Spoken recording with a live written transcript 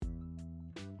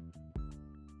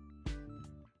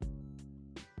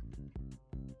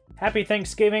Happy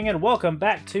Thanksgiving and welcome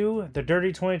back to the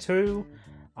Dirty 22.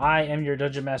 I am your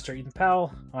Dungeon Master, Ethan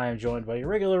Powell. I am joined by your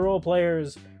regular role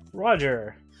players,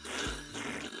 Roger.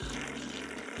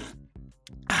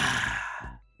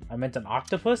 I meant an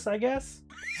octopus, I guess?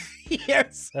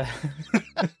 Yes.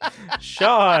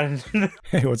 Sean.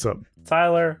 Hey, what's up?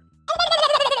 Tyler.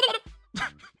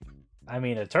 I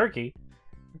mean a turkey.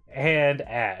 And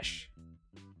Ash.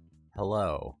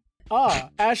 Hello.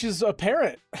 Ash is a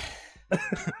parrot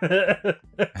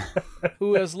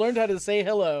who has learned how to say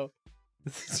hello.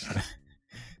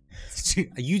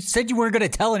 You said you weren't going to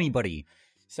tell anybody.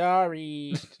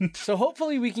 Sorry. So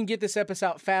hopefully we can get this episode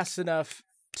out fast enough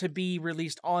to be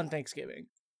released on Thanksgiving.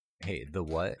 Hey, the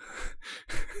what?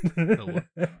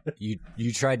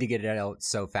 You tried to get it out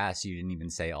so fast you didn't even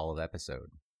say all of episode.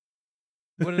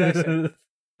 What did I say?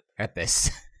 Epis.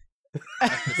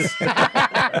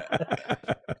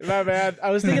 My bad.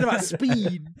 I was thinking about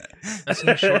speed. That's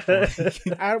no short form.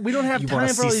 We don't have You wanna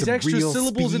time for all see these some extra real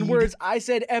syllables and speed? words. I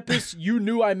said epis. You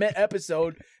knew I meant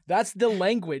episode. That's the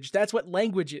language. That's what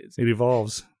language is. It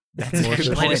evolves. That's I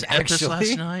the played as point, Epis last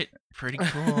actually. night. Pretty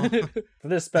cool. For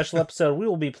this special episode, we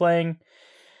will be playing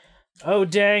Oh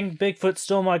Dang, Bigfoot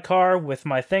Stole My Car with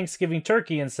my Thanksgiving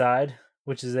turkey inside,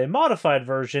 which is a modified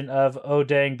version of Oh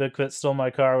Dang, Bigfoot Stole My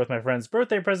Car with my friend's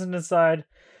birthday present inside,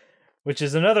 which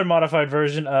is another modified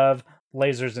version of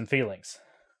Lasers and Feelings.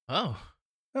 Oh.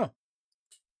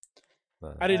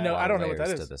 I didn't know. I don't know what that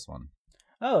Layers is. to this one.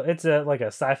 Oh, it's like a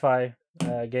sci-fi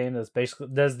game that's basically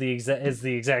does the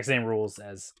exact same rules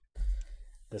as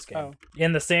this game. Oh.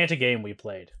 In the Santa game we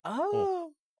played.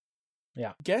 Oh.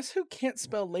 Yeah. Guess who can't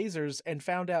spell lasers and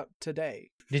found out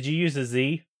today? Did you use a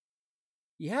Z?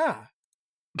 Yeah.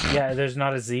 Yeah, there's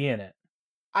not a Z in it.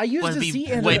 I used Well, a it'd be Z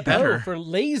and way an better. O for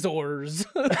lasers.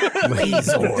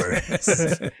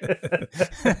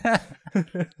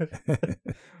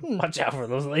 Watch out for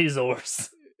those lasers.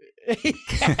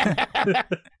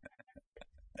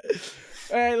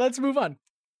 All right, let's move on.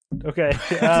 Okay.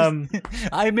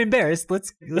 I'm embarrassed.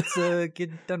 Let's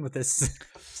get done with this.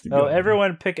 Oh,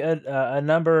 everyone pick a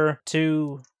number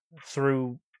 2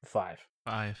 through 5.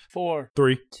 5. 4.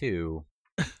 3. 2.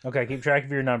 Okay, keep track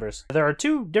of your numbers. There are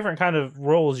 2 different kind of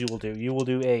rolls you will do. You will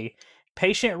do a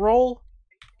patient roll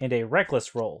and a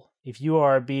reckless roll. If you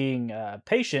are being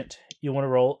patient, you want to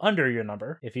roll under your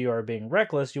number. If you are being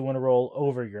reckless, you want to roll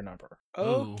over your number.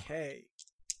 Ooh. Okay.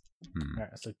 All right,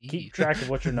 so keep track of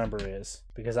what your number is,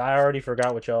 because I already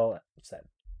forgot what y'all said.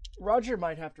 Roger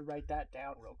might have to write that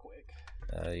down real quick.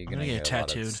 You're gonna gonna get get a lot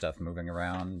tattooed. of stuff moving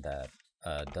around that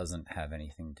doesn't have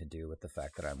anything to do with the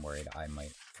fact that I'm worried I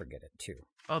might forget it too.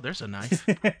 Oh, there's a knife.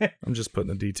 I'm just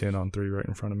putting a D10 on 3 right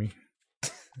in front of me.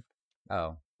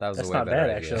 Oh, that was That's a way not better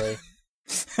bad, idea. actually.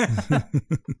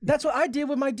 That's what I did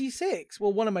with my D6.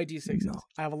 Well, one of my D6s. No.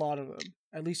 I have a lot of them.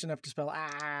 At least enough to spell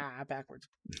backwards.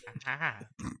 Now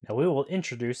we will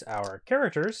introduce our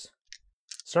characters,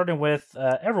 starting with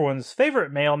everyone's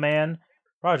favorite mailman,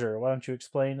 Roger. Why don't you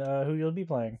explain who you'll be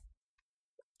playing?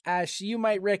 So you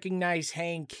might recognize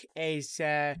Hank as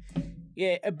a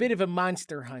bit of a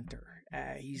monster hunter.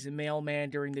 He's a mailman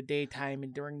during the daytime,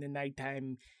 and during the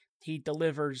nighttime, he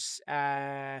delivers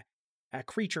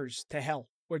creatures to hell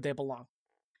where they belong.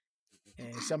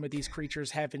 Some of these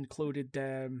creatures have included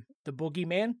the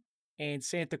Boogeyman and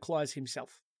Santa Claus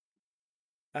himself.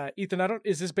 Ethan,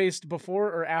 is this based before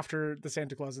or after the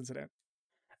Santa Claus incident?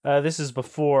 This is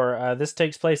before. This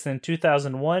takes place in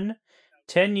 2001,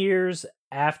 10 years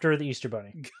after the Easter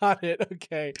Bunny. Got it.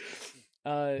 Okay.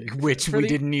 Which we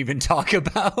didn't even talk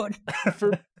about.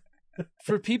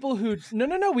 For people who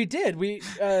no, we did.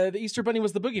 The Easter Bunny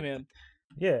was the Boogeyman.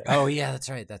 Yeah. Oh yeah, that's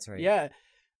right. Yeah.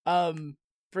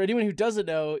 For anyone who doesn't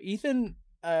know, Ethan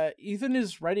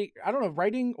is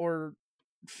writing or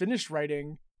finished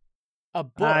writing a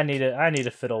book. I need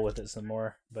to fiddle with it some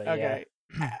more. But Okay.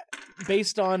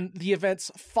 Based on the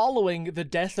events following the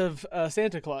death of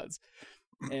Santa Claus.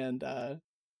 And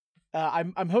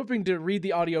I'm hoping to read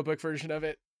the audiobook version of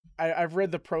it. I've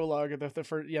read the prologue of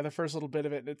the first little bit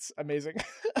of it, and it's amazing.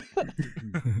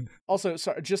 Also,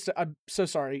 sorry, I'm so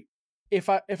sorry. If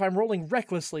I'm rolling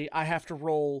recklessly, I have to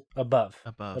roll above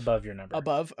your number.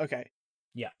 above. Okay.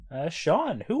 Yeah.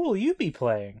 Sean, who will you be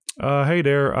playing? Hey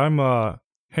there, I'm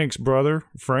Hank's brother,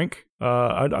 Frank.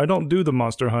 I don't do the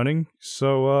monster hunting,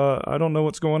 so I don't know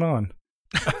what's going on.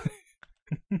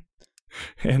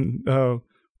 And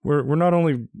we're not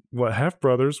only half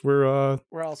brothers, we're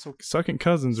also second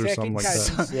cousins or second something like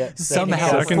cousins. that. Yeah.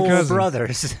 Somehow Second full cousins.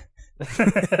 brothers.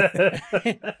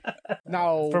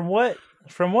 No.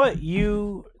 From what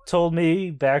you told me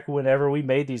back whenever we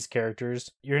made these characters,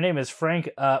 your name is Frank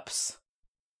Ups.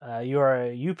 You are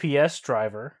a UPS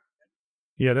driver,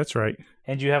 Yeah, that's right.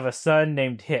 and you have a son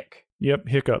named Hick. Yep,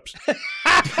 hiccups.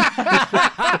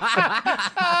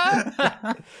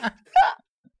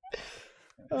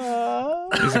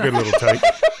 He's a good little tyke.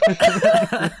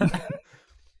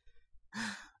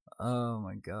 Oh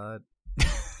my god.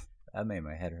 That made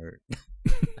my head hurt.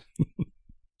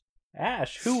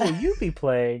 Ash, who will you be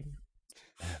playing?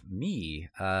 Me.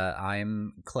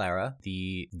 I'm Clara,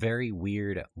 the very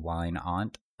weird wine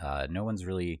aunt. No one's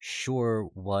really sure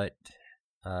what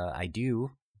I do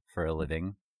for a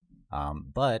living,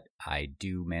 but I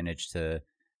do manage to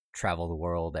travel the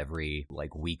world every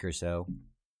week or so.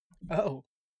 Oh.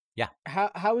 Yeah.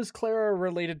 How is Clara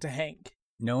related to Hank?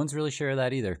 No one's really sure of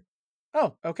that either.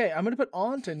 Oh, okay. I'm going to put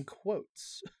aunt in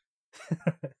quotes.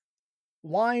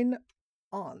 Wine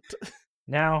aunt.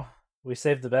 Now, we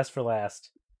saved the best for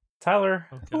last. Tyler,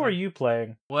 who Okay. are you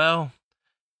playing? Well,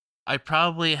 I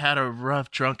probably had a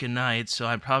rough drunken night, so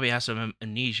I probably have some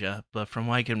amnesia. But from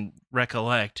what I can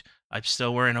recollect, I'm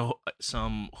still wearing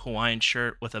some Hawaiian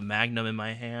shirt with a Magnum in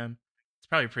my hand. It's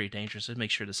probably pretty dangerous. Let's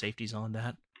make sure the safety's on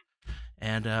that.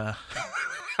 And I'm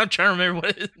trying to remember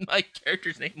what my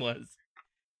character's name was.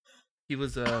 He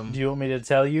was Do you want me to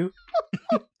tell you?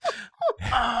 who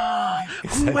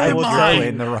I am will I? tell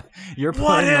you. You're What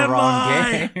playing the am wrong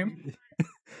I? game.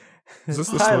 Is this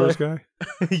the Tyler. slurs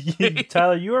guy?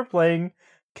 Tyler, you are playing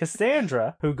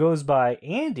Cassandra, who goes by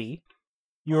Andy.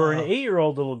 You're an Oh.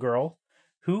 8-year-old little girl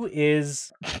who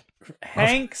is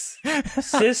Hank's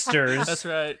sister's That's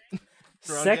right.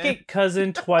 Wrong second game.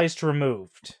 cousin twice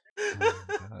removed. Oh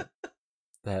my God.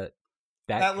 That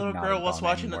That could little not girl have was gone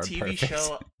watching any a more TV perfect.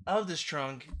 show of this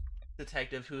drunk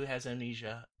detective who has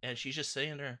amnesia, and she's just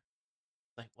sitting there,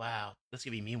 like, "Wow, this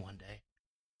could be me one day."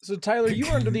 So, Tyler, you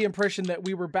were under the impression that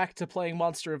we were back to playing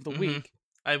Monster of the Mhm. Week.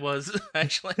 I was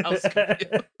actually. I was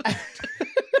confused.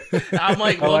 I'm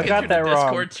like Oh, I looking got through the that wrong.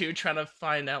 Discord too, trying to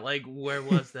find out where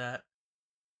was that.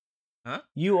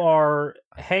 You are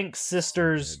Hank's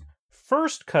sister's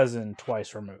first cousin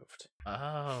twice removed.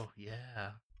 Oh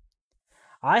yeah.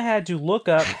 I had to look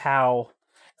up how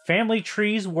family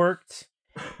trees worked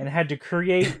and had to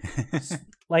create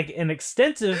an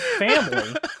extensive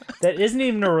family that isn't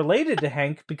even related to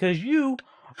Hank because you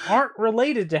aren't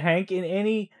related to Hank in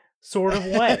any sort of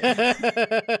way.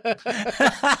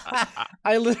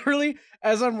 I literally,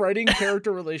 as I'm writing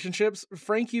character relationships,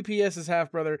 Frank UPS is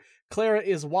half brother, Clara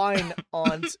is wine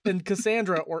aunt, and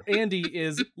Cassandra or Andy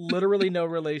is literally no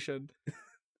relation.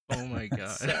 Oh my god.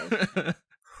 So-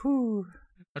 Whew.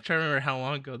 I'm trying to remember how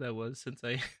long ago that was since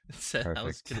I said I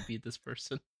was Perfect. gonna be this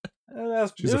person.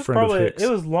 She's a friend of Hicks. It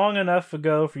was long enough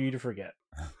ago for you to forget.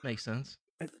 Makes sense.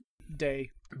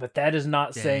 Day. But that is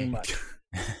not saying Dang. much.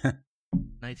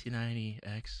 1990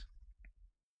 X.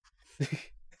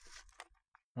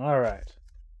 All right.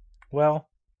 Well,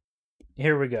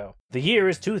 here we go. The year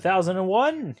is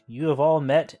 2001. You have all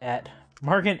met at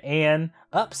Margaret Ann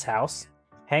Upp's house,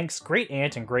 Hank's great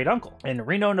aunt and great uncle, in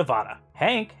Reno, Nevada.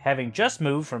 Hank, having just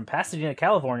moved from Pasadena,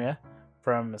 California,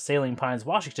 from Saline Pines,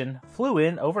 Washington, flew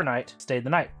in overnight, stayed the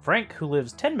night. Frank, who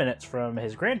lives 10 minutes from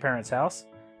his grandparents' house,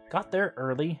 got there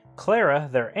early. Clara,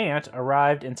 their aunt,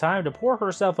 arrived in time to pour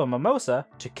herself a mimosa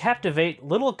to captivate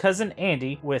little cousin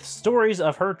Andy with stories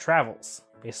of her travels.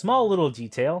 A small little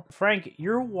detail, Frank,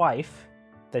 your wife,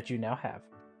 that you now have,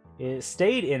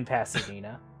 stayed in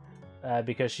Pasadena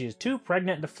because she is too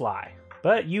pregnant to fly.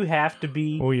 But you have to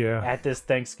be Oh, yeah. at this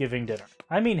Thanksgiving dinner.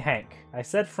 I mean Hank. I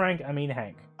said Frank, I mean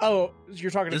Hank. Oh, you're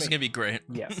talking to This is me. gonna be great.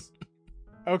 Yes.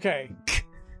 Okay.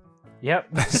 Yep.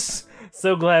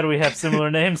 So glad we have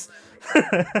similar names.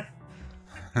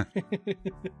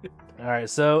 Alright,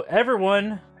 so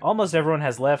almost everyone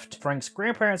has left Frank's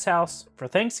grandparents' house for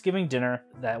Thanksgiving dinner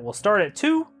that will start at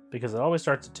 2, because it always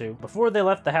starts at 2. Before they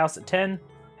left the house at 10,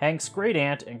 Hank's great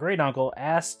aunt and great uncle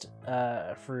asked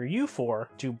for you four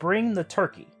to bring the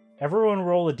turkey. Everyone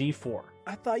roll a d4.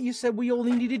 I thought you said we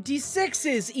only needed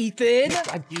D6s, Ethan.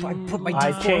 I put my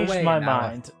I D4 changed away my now.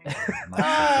 mind.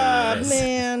 Ah, Yes.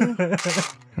 man.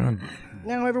 God.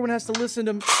 Now everyone has to listen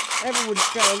to. Everyone's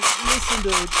gotta listen to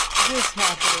this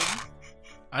happening.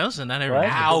 I listen not every What? day.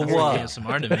 Ow. That's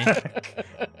ASMR to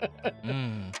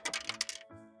me.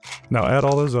 Now add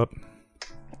all those up.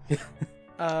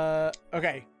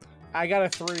 Okay. I got a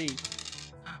 3.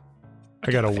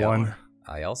 I got a 1.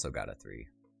 I also got a 3.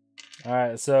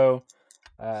 Alright, so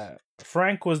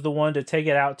Frank was the one to take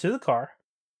it out to the car.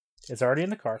 It's already in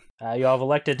the car. Y'all have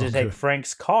elected to take Okay.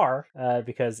 Frank's car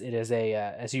because it is a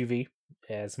SUV.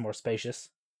 It's more spacious.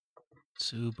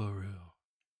 Subaru.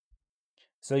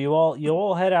 So you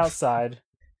all head outside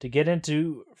to get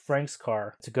into Frank's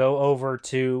car to go over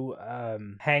to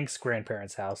Hank's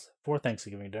grandparents' house for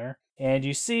Thanksgiving dinner. And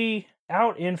you see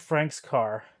out in Frank's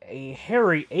car a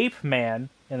hairy ape man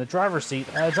in the driver's seat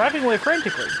driving away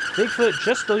frantically. Bigfoot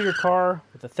just stole your car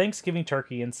with a Thanksgiving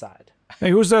turkey inside. Hey,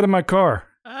 who's that in my car?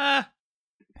 I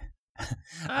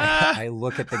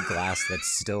look at the glass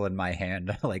that's still in my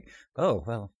hand, like, oh,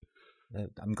 well,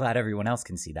 I'm glad everyone else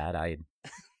can see that. I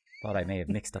thought I may have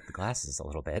mixed up the glasses a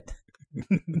little bit.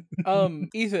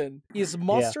 Ethan, is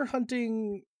monster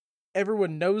hunting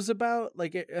everyone knows about?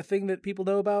 Like a thing that people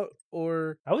know about?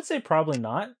 Or I would say probably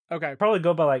not. okay, Probably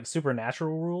go by like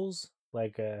supernatural rules.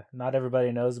 Like not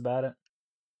everybody knows about it.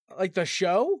 like the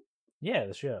show? Yeah,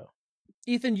 the show.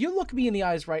 Ethan, you look me in the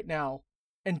eyes right now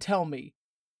and tell me,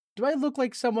 do I look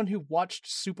like someone who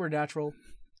watched Supernatural?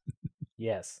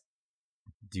 Yes.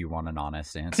 Do you want an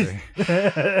honest answer?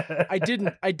 I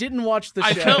didn't watch the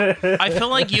show. I feel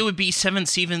like you would be seven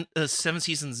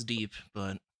seasons deep,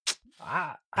 but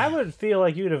I would feel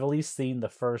like you'd have at least seen the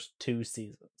first 2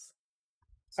 seasons.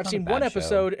 I've not a seen bad one show.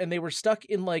 episode and they were stuck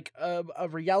in like a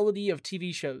reality of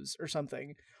TV shows or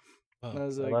something. And I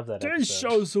was I like, love that these episode.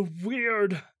 shows are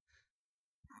weird.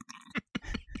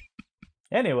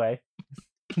 Anyway,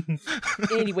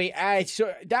 Anyway,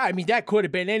 that could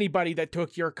have been anybody that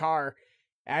took your car.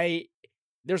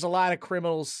 There's a lot of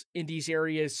criminals in these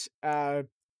areas,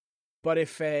 but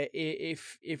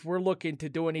if we're looking to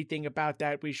do anything about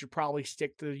that, we should probably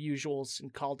stick to the usuals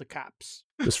and call the cops.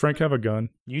 Does Frank have a gun?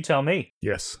 you tell me.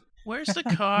 Yes. where's the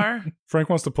car? Frank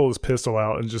wants to pull his pistol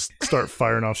out and just start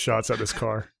firing off shots at this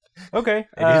car. Okay.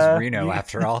 It is Reno,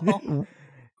 after all.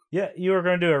 Yeah, you are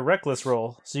going to do a reckless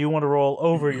roll, so you want to roll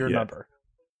over your Yeah. number.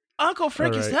 Uncle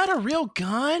Frank, is Alright. that a real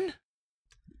gun?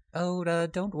 Oh,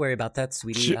 don't worry about that,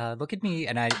 sweetie. Shit. Look at me,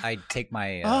 and I take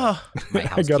my Oh, my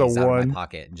house got a keys out of 1. my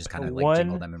pocket and just kind A of like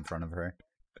jingle 1. them in front of her.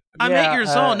 I'm Yeah, 8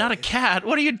 years old, not a cat.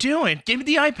 What are you doing? Give me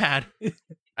the iPad.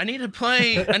 I need to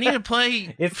play.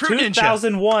 It's Fruit Ninja.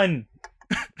 2001.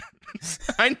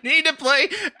 I need to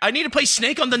play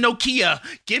Snake on the Nokia.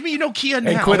 Give me Nokia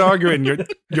now. Hey, quit arguing.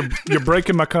 You're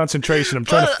breaking my concentration. I'm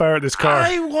trying to But fire at this car.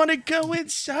 I want to go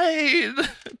inside.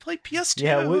 Play PS2.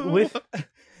 Yeah,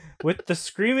 with the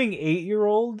screaming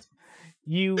 8-year-old,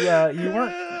 you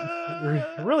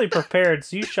weren't really prepared,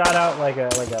 so you shot out like a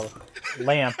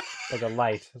lamp, like a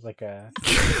light, like a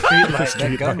street light.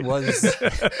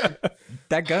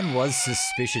 That gun was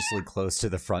suspiciously close to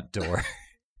the front door.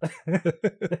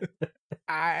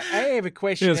 I have a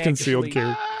question. He has concealed actually.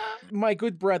 carry. My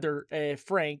good brother,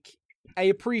 Frank, I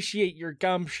appreciate your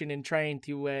gumption in trying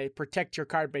to protect your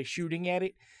car by shooting at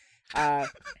it.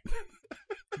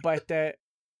 But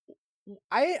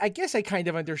I guess I kind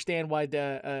of understand why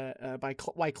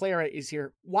why Clara is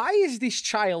here. Why is this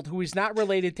child who is not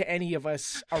related to any of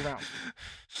us around?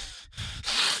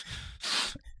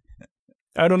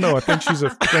 I don't know. I think she's a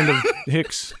friend of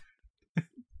Hicks.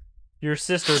 Your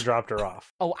sister dropped her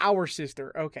off. Oh, our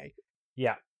sister. Okay.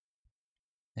 Yeah.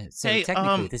 So Hey,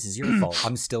 technically, this is your fault.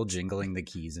 I'm still jingling the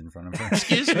keys in front of her.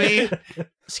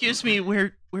 Excuse me,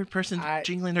 weird person I-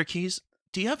 jingling their keys.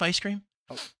 Do you have ice cream?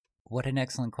 What an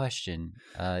excellent question.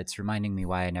 It's reminding me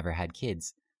why I never had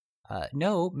kids.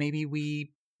 No, maybe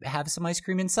we have some ice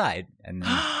cream inside, and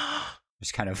then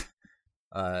just kind of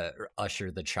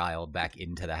usher the child back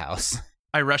into the house.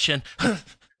 I rush in.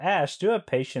 Ash, do a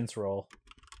patience roll.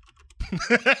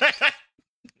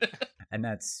 And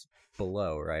that's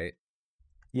below, right?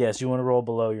 Yes, you want to roll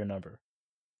below your number.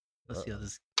 Let's see how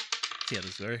this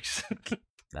works.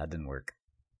 That didn't work.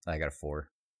 I got a 4.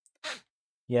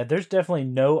 Yeah, there's definitely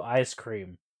no ice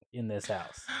cream in this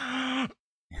house.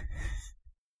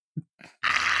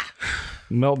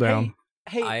 Meltdown.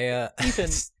 Hey, Ethan,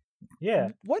 Yeah,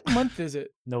 what month is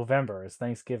it? November is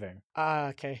Thanksgiving.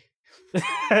 Okay. Well,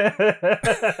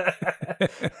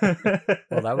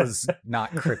 that was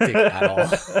not cryptic at all.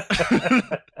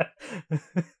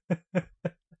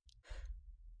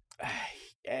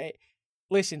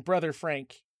 Listen, brother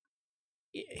Frank.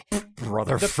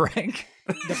 Brother Frank.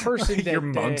 The person that You're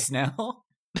monks now.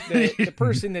 the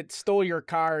person that stole your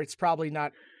car, it's probably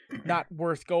not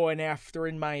worth going after,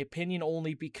 in my opinion,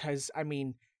 only because, I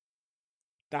mean,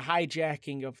 the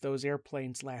hijacking of those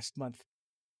airplanes last month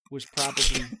was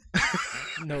probably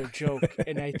no joke,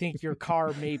 and I think your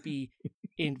car may be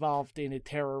involved in a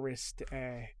terrorist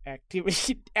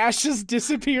activity. Ash just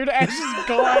disappeared. Ash is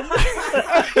gone.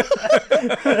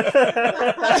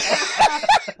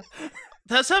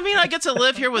 Does that mean I get to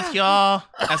live here with y'all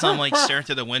as I'm like staring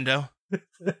through the window?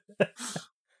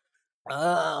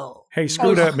 Oh. Hey,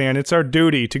 screw that, man. It's our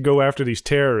duty to go after these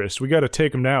terrorists. We got to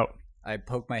take them out. I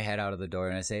poke my head out of the door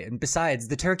and I say, and besides,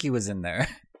 the turkey was in there.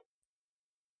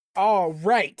 All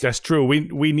right. That's true.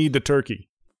 We need the turkey.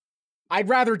 I'd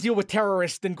rather deal with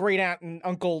terrorists than great aunt and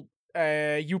uncle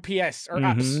UPS or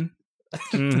UPS.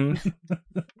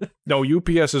 No,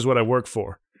 UPS is what I work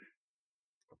for.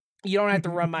 You don't have to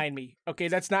remind me. Okay,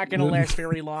 that's not going to last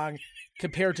very long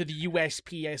compared to the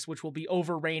USPS, which will be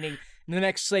overreigning in the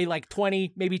next, say, like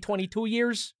 20, maybe 22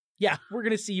 years. Yeah, we're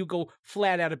going to see you go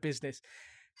flat out of business.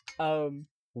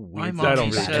 My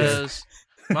mommy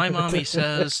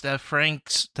says that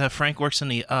Frank works in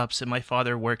the ups and my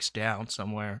father works down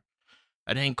somewhere.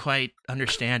 I didn't quite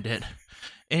understand it.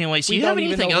 Anyways, do you have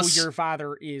anything else? Who your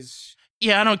father is.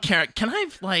 Yeah, I don't care. Can I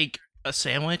have like a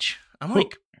sandwich? I'm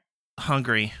like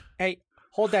hungry. Hey,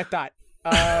 hold that thought.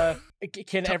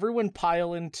 Can everyone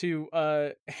pile into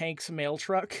Hank's mail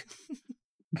truck?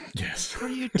 Yes.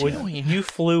 What are you doing? You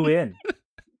flew in.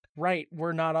 Right,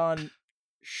 we're not on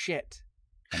shit.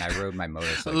 And I rode my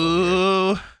motorcycle.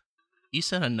 Ooh, you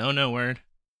said a no word.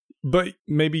 But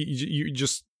maybe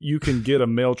you can get a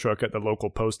mail truck at the local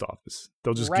post office.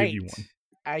 They'll just give you one.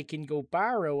 I can go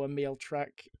borrow a mail truck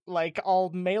like all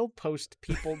mail post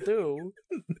people do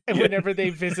whenever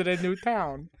they visit a new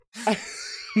town.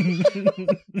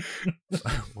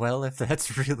 Well, if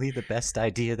that's really the best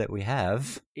idea that we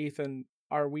have. Ethan,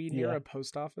 are we near a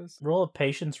post office? Roll a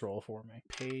patience roll for me.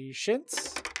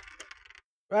 Patience?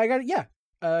 I got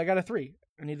a 3.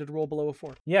 I needed to roll below a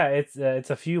 4. Yeah, it's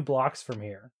a few blocks from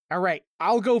here. All right,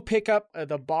 I'll go pick up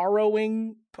the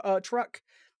borrowing truck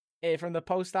from the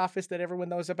post office that everyone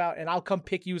knows about, and I'll come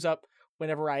pick yous up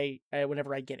whenever I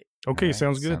get it. Okay, Right,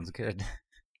 sounds good. Sounds good.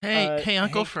 Hey,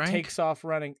 Uncle Hank Frank. takes off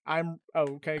running.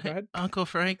 Okay, go ahead. Uncle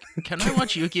Frank, can I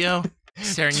watch Yu-Gi-Oh?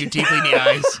 Staring you deeply in the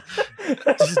eyes.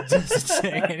 Just doesn't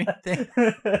say anything.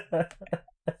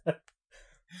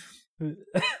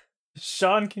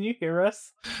 Sean, can you hear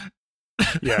us?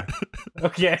 Yeah.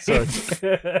 Okay. Sorry.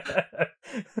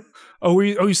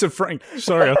 You said Frank.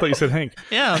 Sorry, I thought you said Hank.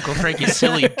 Yeah, Uncle Frank, you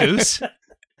silly goose.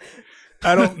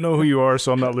 I don't know who you are,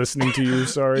 so I'm not listening to you.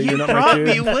 Sorry, you're You not my brought kid.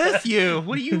 me with you.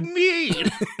 What do you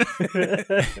mean?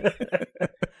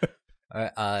 All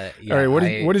right,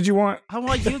 what did you want? I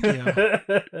want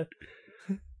Yu-Gi-Oh.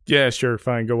 Yeah, sure,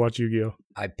 fine. Go watch Yu-Gi-Oh.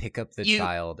 I pick up the You-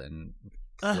 child and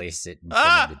place it in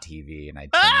front of the TV, and I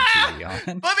turn the TV on.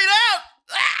 Let me down!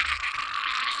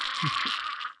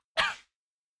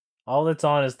 All that's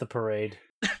on is the parade.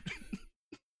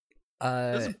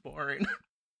 This is boring.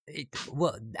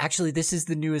 Well, actually, this is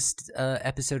the newest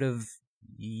episode of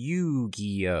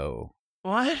Yu-Gi-Oh.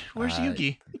 What? Where's Uh,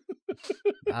 Yugi?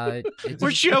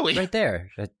 Where's Joey? Right there,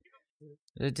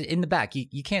 in the back.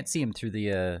 You can't see him through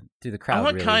the crowd. I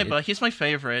want really. Kaiba. He's my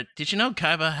favorite. Did you know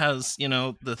Kaiba has,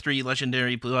 the 3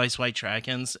 legendary Blue Eyes White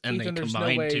Dragons, and Ethan, they there's no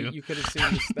combine way to... you could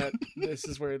assume that this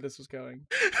is where this was going.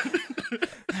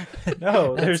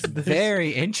 No, That's there's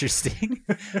very interesting.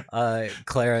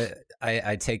 Clara,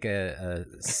 I take a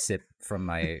sip from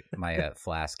my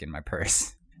flask in my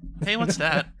purse. Hey, what's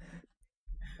that?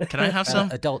 Can I have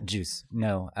some? Adult juice.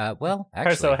 No. Well, All right,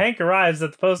 actually, so Hank arrives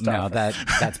at the post no. office.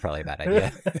 That's probably a bad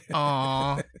idea.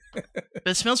 Aw. But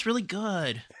it smells really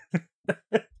good.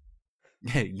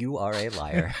 You are a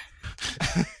liar.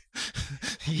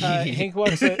 Hank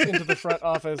walks into the front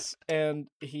office and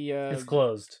he It's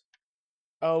closed.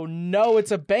 oh no,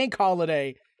 it's a bank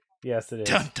holiday. Yes, it is.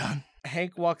 Dun dun.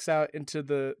 Hank walks out into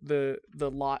the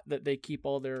lot that they keep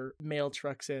all their mail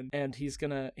trucks in, and he's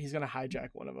gonna hijack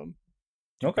one of them.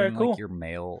 Okay, Bring, cool. Like your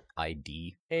mail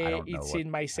ID. I don't know It's what- in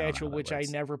my I don't know satchel, how that which I works.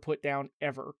 never put down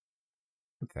ever,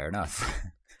 Fair enough.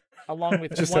 along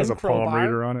with It just one has a palm crowbar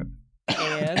reader on it.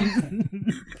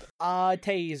 and a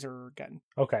taser gun.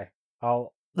 Okay,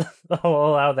 I'll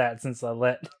allow that since I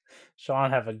let Sean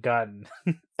have a gun.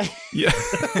 Yeah.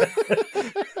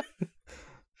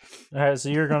 All right, so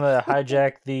you're gonna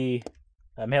hijack the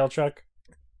mail truck.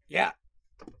 Yeah,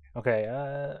 Okay,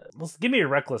 let's give me a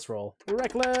reckless roll.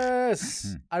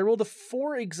 reckless. I rolled a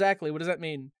 4 exactly. What does that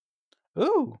mean?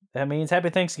 Ooh, that means Happy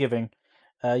Thanksgiving.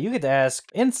 You get to ask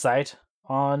insight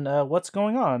on what's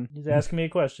going on. You just ask me a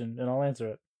question and I'll answer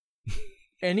it.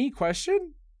 Any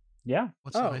question? Yeah,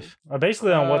 What's Oh. life?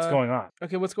 basically on what's going on.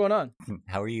 Okay, what's going on?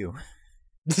 How are you?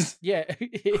 Yeah.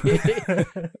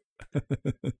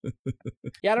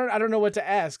 Yeah, I don't know what to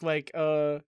ask. Like,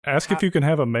 Ask if you can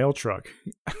have a mail truck.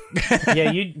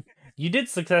 Yeah, you did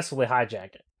successfully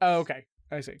hijack it. oh, okay,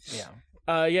 I see.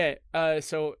 Yeah.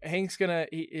 So Hank's gonna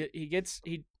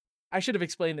I should have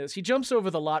explained this. He jumps over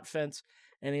the lot fence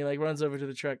and he like runs over to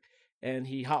the truck and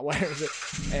he hot wires it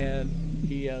and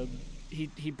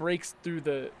he breaks through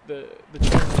the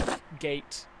chain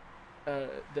gate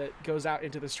that goes out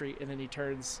into the street, and then he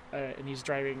turns and he's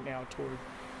driving now toward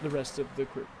the rest of the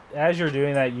crew. as you're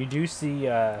doing that, you do see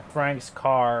Frank's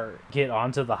car get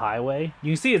onto the highway.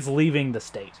 You can see it's leaving the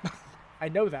state. I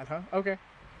know that, huh? Okay.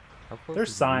 How close There's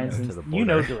is signs Reno to and the you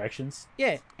know border? directions.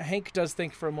 Yeah, Hank does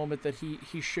think for a moment that he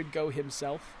should go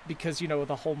himself because, you know,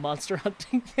 the whole monster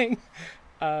hunting thing.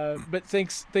 But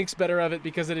thinks better of it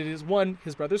because it is, one,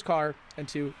 his brother's car, and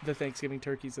two, the Thanksgiving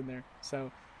turkeys in there.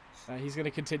 So he's going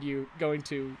to continue going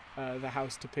to the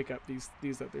house to pick up these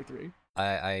other three.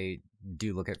 I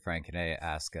do look at Frank and I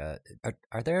ask,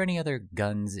 are there any other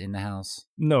guns in the house?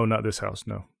 No, not this house.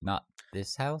 No. Not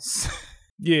this house?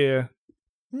 Yeah.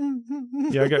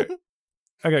 Yeah,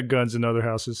 I got guns in other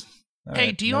houses. All Hey,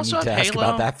 right, do you no also need to have ask Halo?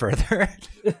 about that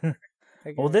further?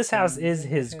 Well, this house is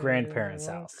his grandparents'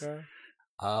 house.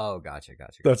 Oh, gotcha.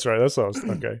 That's right. That's all.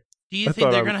 Okay. Do you I think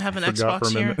thought they're I going to have an forgot for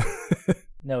Xbox a here? minute.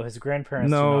 No, his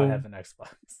grandparents do No. not have an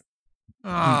Xbox. Oh,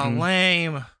 Mm-mm.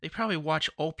 lame. They probably watch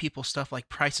old people stuff like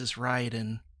Price is Right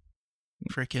and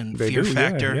freaking They Fear do,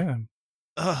 Factor. Yeah.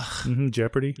 Ugh.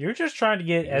 Jeopardy. You're just trying to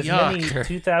get as Yuck. many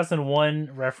 2001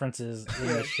 references in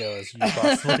this show as you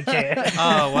possibly can.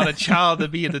 Oh, what a child to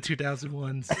be in the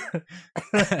 2001s.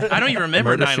 I don't even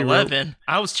remember Murder, She 9/11.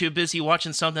 I was too busy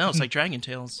watching something else like Dragon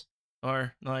Tales.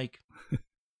 Or like...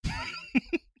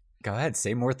 Go ahead,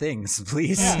 say more things,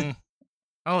 please.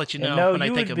 I'll let you And know when I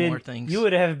you think would of more things. You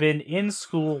would have been in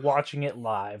school watching it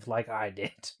live like I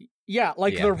did. Yeah,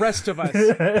 like Yeah. the rest of us.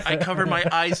 I covered my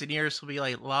eyes and ears will be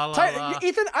like, la la la.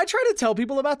 Ethan, I try to tell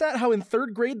people about that, how in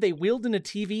 3rd grade they wheeled in a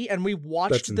TV and we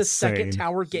watched That's the second insane.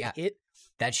 tower get Yeah. hit.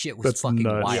 That shit was That's fucking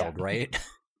nuts. wild, right?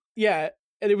 Yeah,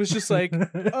 and it was just like,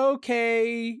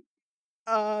 okay,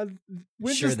 when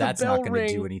Sure, does the that's bell not going to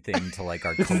ring? do anything to like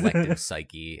our collective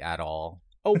psyche at all.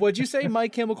 Oh, what'd you say? My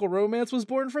Chemical Romance was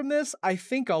born from this? I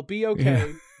think I'll be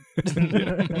okay.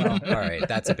 Well, all right,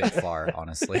 that's a bit far,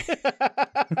 honestly.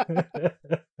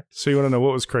 So you want to know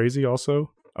what was crazy?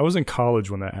 Also, I was in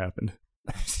college when that happened.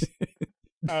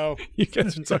 Oh. You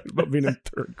guys are talking about being in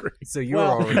 3rd grade, So you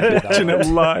Well- were already watching it developed.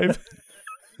 live.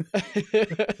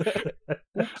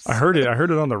 I heard it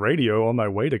on the radio on my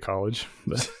way to college.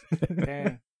 But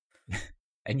Damn.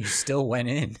 And you still went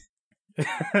in.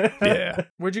 yeah,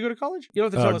 Where'd you go to college? You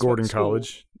don't have to tell us Gordon what school.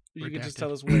 College. You can just Redacted.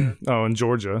 tell us where. Oh, in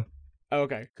Georgia. Oh,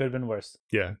 okay. Could have been worse.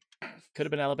 Yeah, Could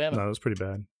have been Alabama. no, it was pretty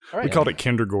bad. All right. We called it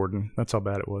kindergarten. That's how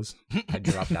bad it was. I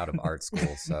dropped out of art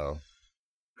school, so.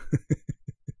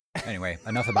 Anyway,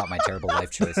 enough about my terrible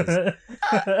life choices.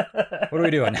 What are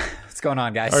we doing? What's going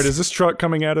on, guys? All right, is this truck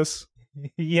coming at us?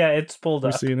 Yeah, it's pulled We're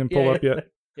up. seeing him pull Yeah, up yet?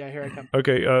 Yeah, here I come.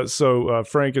 Okay, so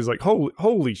Frank is like,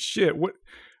 holy shit! What?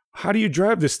 How do you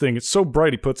drive this thing? It's so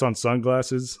bright. He puts on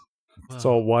sunglasses. It's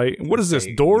all white. What is this?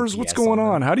 Say Doors? UPS What's going on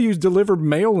them. on? How do you deliver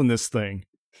mail in this thing?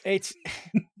 It's.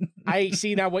 I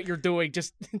see now what you're doing.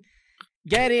 Just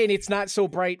get in. It's not so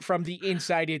bright from the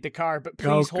inside of the car, but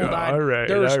please hold on. All right,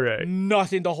 There's all right.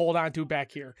 nothing to hold on to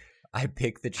back here. I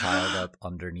pick the child up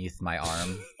underneath my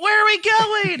arm Where are we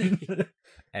going?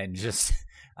 and just,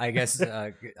 I guess,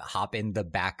 hop in the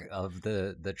back of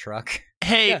the truck.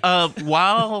 Hey, Yeah.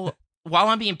 while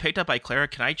I'm being picked up by Clara,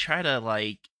 can I try to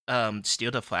like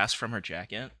steal the flask from her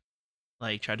jacket?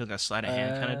 Like try to do a sleight of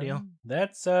hand kind of deal?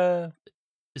 That's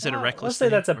Is it a reckless? Let's say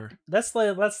thing, that's a or-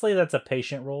 let's say that's a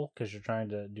patient roll because you're trying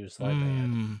to do sleight of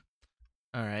hand. Mm.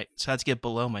 All right, so I have to get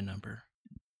below my number.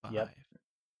 5. Yep.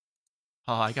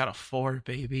 Oh, I got a 4,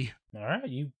 baby. All right,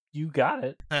 you got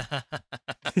it.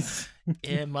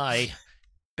 In my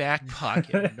back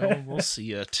pocket. No one will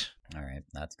see it. All right,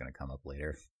 that's going to come up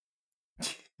later.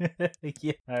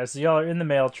 Yeah. All right, so y'all are in the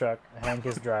mail truck. Hank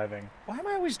is driving. Why am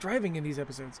I always driving in these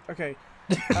episodes? Okay.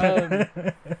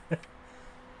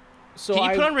 So Can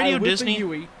you put on Radio I whip Disney? A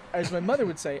Yui, as my mother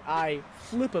would say, I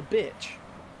flip a bitch,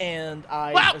 and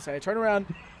I Wow. let's say I turn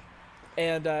around,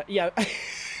 and yeah,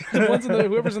 the ones in the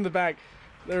whoever's in the back,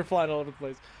 they're flying all over the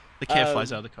place, The cat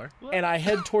flies out of the car. and I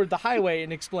head toward the highway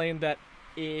and explain that,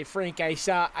 Frank, I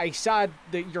saw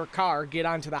your car get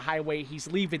onto the highway. He's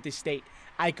leaving the state.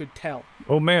 I could tell.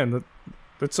 Oh man,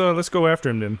 let's go after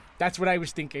him then. That's what I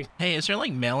was thinking. Hey, is there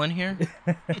like mail in here?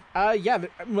 Yeah.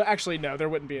 Well, actually, no, there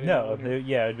wouldn't be any. No, in here.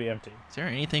 yeah, it'd be empty. Is there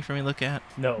anything for me to look at?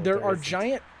 No, There are isn't.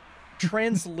 giant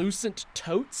translucent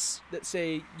totes that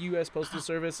say U.S. Postal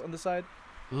Service on the side,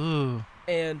 Ooh.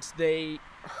 and they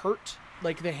hurt.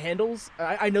 Like the handles,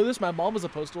 I know this. My mom was a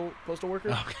postal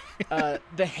worker. Okay.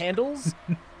 The handles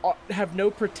have no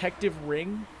protective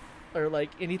ring, or like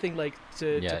anything like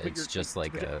to. Yeah, to put it's your, just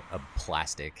like a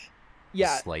plastic.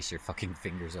 Yeah. Slice your fucking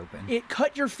fingers open. It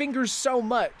cut your fingers so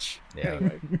much. Yeah.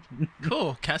 Anyway,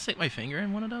 Cool. Can I stick my finger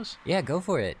in one of those? Yeah, go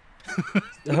for it.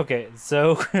 Okay,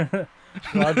 so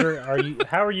Roger,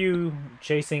 how are you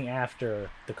chasing after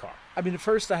the car? I mean,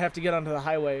 first I have to get onto the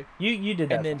highway You did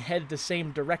that. and then head the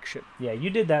same direction. Yeah, you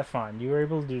did that fine. You were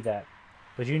able to do that.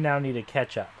 But you now need to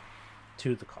catch up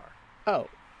to the car. Oh,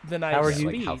 then I How are speed. you-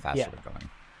 Like how fast Yeah. are we going?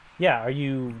 Yeah, are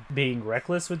you being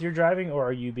reckless with your driving, or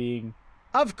are you being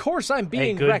Of course, I'm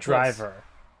being a good reckless. driver?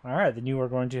 All right, then you are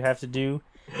going to have to do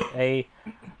a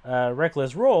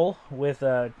reckless roll with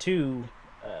 2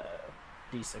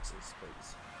 d6s,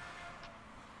 please.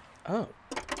 Oh,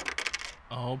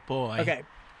 Oh boy. okay.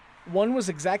 One was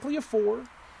exactly a 4,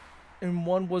 and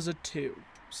one was a 2.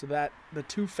 So that the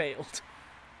 2 failed.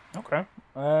 Okay.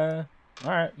 All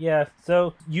right. Yeah.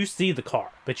 So you see the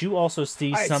car, but you also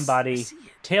see I somebody see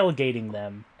it. tailgating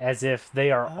them as if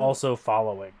they are Oh. also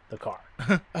following the car.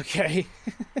 Okay.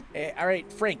 All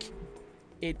right, Frank.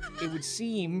 It would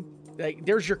seem like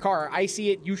there's your car. I see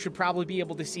it. You should probably be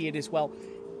able to see it as well.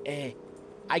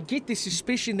 I get the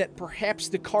suspicion that perhaps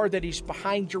the car that is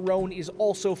behind your own is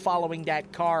also following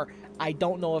that car. I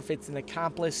don't know if it's an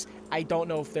accomplice. I don't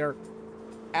know if they're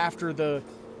after the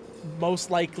most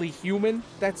likely human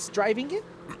that's driving it.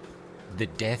 The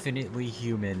definitely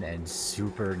human and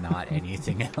super not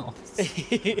anything else.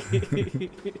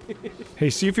 Hey,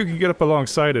 see if you can get up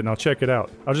alongside it, and I'll check it out.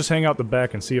 I'll just hang out the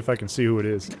back and see if I can see who it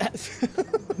is.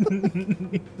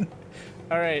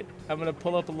 All right, I'm gonna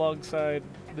pull up alongside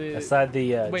the. Aside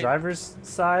the wait. driver's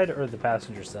side or the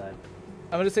passenger side?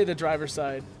 I'm gonna say the driver's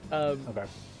side. Okay.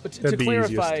 But to That'd be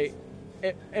clarify,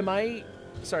 am I?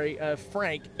 Sorry,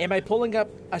 Frank. Am I pulling up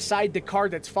aside the car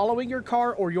that's following your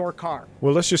car or your car?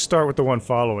 Well, let's just start with the one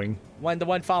following. The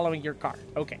one following your car.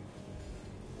 Okay.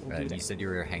 We'll do And that. you said you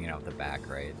were hanging out the back,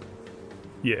 right?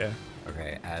 Yeah.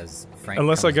 Okay, as Frank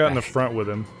Unless I comes got in the back- front with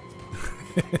him.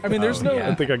 I mean, there's Oh, no. I yeah.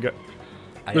 don't think I got.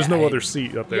 I- There's no I- other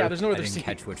seat up there. Yeah, there's no I other didn't seat.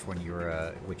 catch which one you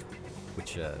were,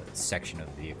 which section of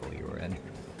the vehicle you were in.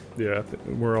 Yeah,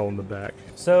 we're all in the back.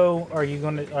 So are you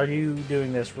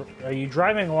doing this? Are you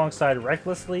driving alongside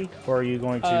recklessly, or are you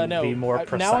going to No. be more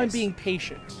precise? Now I'm being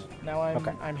patient. Now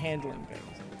Okay. I'm handling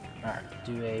things. All right.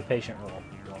 Do a patient roll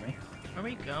for me. Where are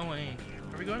we going?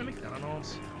 Are we going to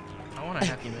McDonald's? I want a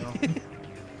Happy Meal.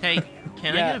 Hey,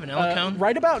 can I get a vanilla cone?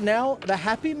 Right about now, the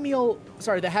Happy Meals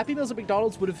at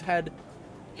McDonald's would have had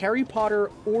Harry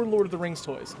Potter or Lord of the Rings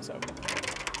toys. So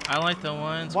I like the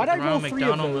ones why'd with I the roll Ronald 3 of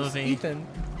McDonald those, movie. Ethan?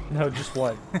 No, just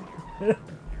one.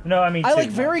 No, I mean I two. like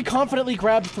very confidently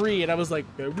grabbed 3, and I was like,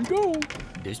 there we go.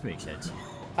 This makes sense.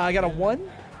 I got a 1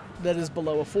 that is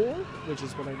below a 4, which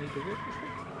is what I need to do.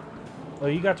 Oh,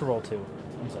 you got to roll 2.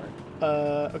 I'm sorry.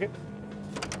 Okay.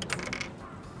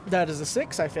 That is a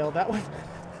 6. I failed that one.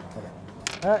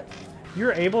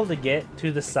 You're able to get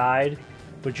to the side,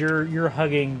 but you're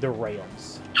hugging the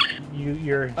rails.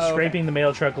 You're Oh, okay. scraping the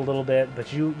mail truck a little bit,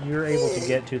 but you're able to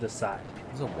get to the side.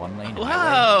 It was a one-lane highway.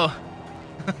 Whoa!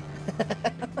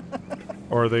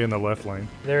 Or are they in the left lane?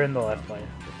 They're in the left lane.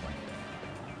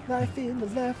 Life in the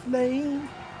left lane.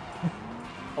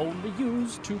 Only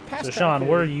used to pass. So Sean,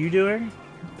 what are you doing?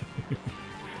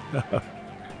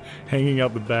 Hanging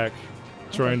out the back,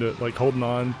 trying to like holding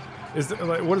on. Is there,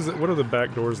 like what is it? What are the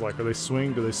back doors like? Are they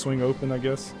swing? Do they swing open? I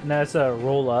guess No, it's a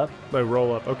roll up. they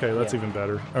roll up. Okay, that's Yeah. even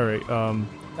better. All right.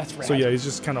 That's right. So yeah, he's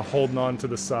just kind of holding on to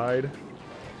the side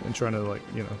and trying to like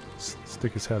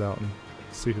stick his head out and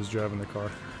see who's driving the car.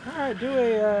 All right, do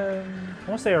a I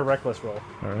want to say a reckless roll.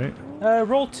 All right.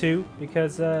 Roll 2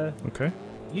 because Okay.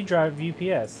 you drive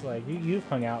UPS. Like you've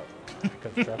hung out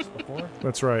pickup trucks before.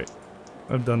 That's right.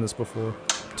 I've done this before.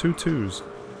 2 2s.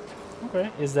 Okay,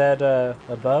 is that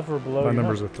above or below? My your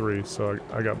number's number? a 3, so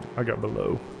I got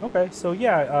below. Okay, so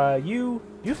yeah, you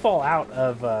fall out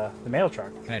of the mail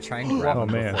truck. Can I try and grab Oh,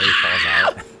 him man. before he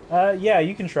falls out? Yeah,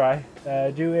 you can try.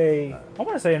 Do a. I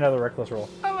want to say another reckless roll.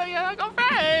 Oh my god, go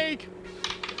Frank!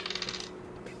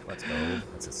 Let's go.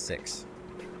 That's a 6.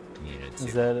 You needed Is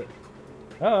 2. that?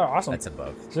 Oh, awesome. That's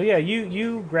above. So yeah,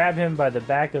 you grab him by the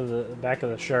back of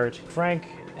the shirt. Frank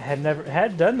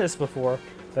had done this before,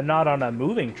 but not on a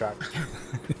moving truck.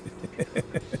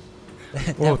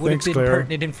 That Well, would have thanks, been Claire.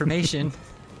 pertinent information.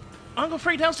 Uncle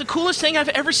Frank, that was the coolest thing I've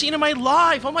ever seen in my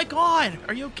life. Oh my god,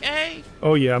 are you okay?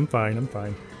 Oh yeah, I'm fine. I'm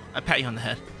fine. I pat you on the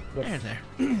head. There.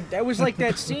 That was like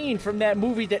that scene from that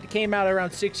movie that came out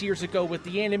around 6 years ago with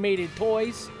the animated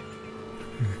toys.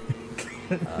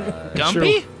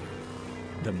 Gumpy?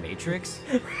 The Matrix?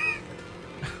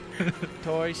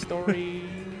 Toy Story.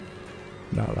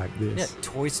 Not like Yeah, this.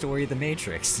 Toy Story The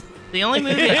Matrix. The only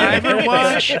movie I ever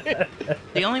watched.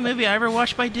 The only movie I ever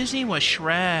watched by Disney was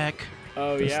Shrek.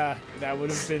 Oh yeah, that would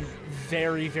have been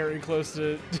very, very close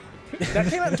to. That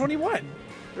came out in 21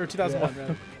 or 2001.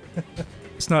 Right?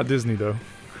 It's not Disney though.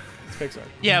 Pixar.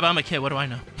 Yeah, but I'm a kid. What do I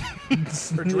know? Or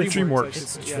DreamWorks. I should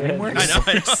say. Yeah.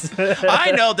 DreamWorks.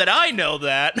 I know that I know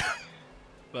that.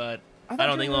 But thought I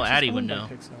don't think little DreamWorks was Addie owned would by know.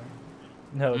 Pixar.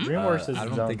 No, DreamWorks is I his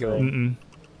don't own think it thing.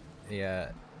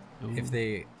 Mm-mm. If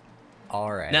they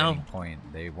are at Now- any point,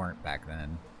 they weren't back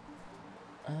then.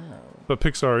 Oh. But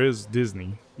Pixar is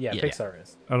Disney. Yeah, Yeah. Pixar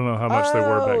is. I don't know how much they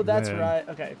were back then. Oh, that's right.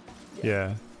 Okay.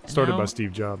 Yeah. Started by now-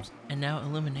 Steve Jobs. And now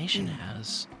Illumination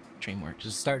has DreamWorks.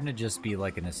 Just starting to just be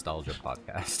like a nostalgia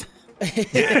podcast. We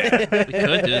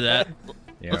could do that.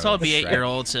 You Let's know, all be Shrek,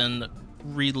 8-year-olds and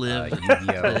relive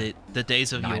Yu-Gi-Oh, the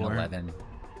days of yore. 9/11.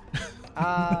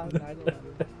 9/11.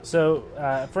 So,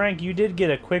 Frank, you did get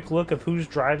a quick look of who's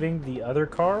driving the other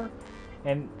car,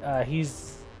 and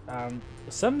he's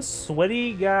some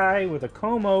sweaty guy with a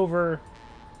comb over.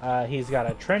 He's got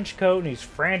a trench coat, and he's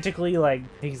frantically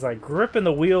he's gripping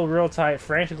the wheel real tight,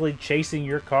 frantically chasing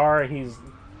your car. He's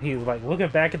like looking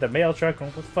back at the mail truck,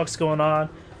 going, "What the fuck's going on?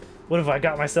 What have I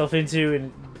got myself into?"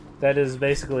 And that is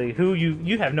basically who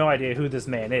you have no idea who this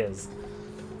man is,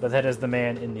 but that is the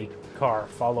man in the car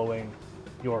following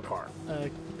your car.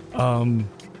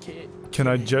 Can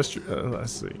I gesture?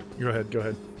 Let's see. Go ahead.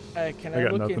 Can I I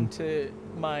got look nothing. into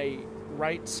my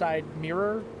right side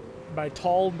mirror, my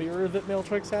tall mirror that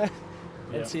Mailtrix had,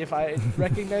 Yeah. and see if I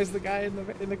recognize the guy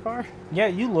in the car? Yeah,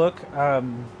 you look.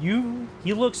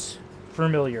 He looks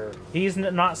familiar. He's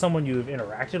not someone you've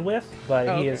interacted with, but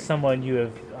Oh, he okay. is someone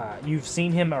you've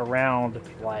seen him around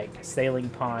like Sailing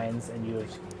Pines, and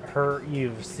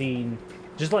you've seen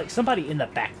just like somebody in the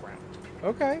background.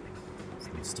 Okay. It's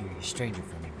the mysterious stranger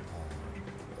from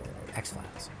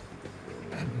X-Files.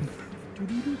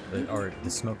 Or the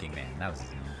Smoking Man. That was his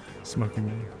name. Smoking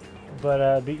Man.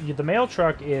 But the mail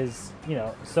truck is,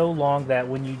 so long that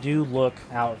when you do look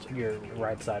out your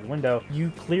right side window,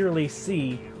 you clearly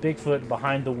see Bigfoot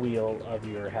behind the wheel of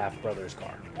your half-brother's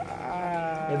car.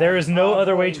 There is no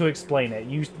other way to explain it.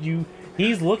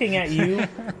 He's looking at you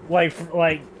like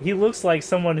he looks like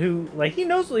someone who he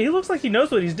looks like he knows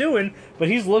what he's doing, but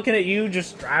he's looking at you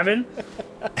just driving.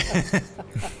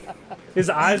 His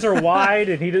eyes are wide,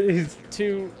 and he's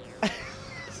To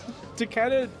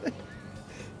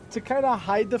kind of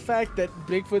hide the fact that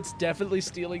Bigfoot's definitely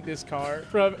stealing this car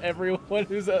from everyone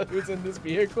who's in this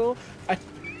vehicle,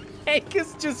 Hank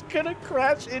is just gonna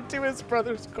crash into his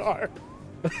brother's car.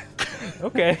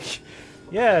 okay.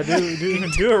 Yeah,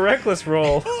 do a reckless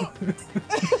roll.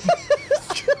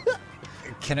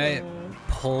 Can I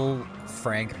pull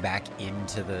Frank back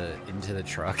into the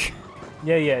truck?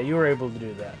 Yeah, you were able to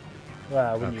do that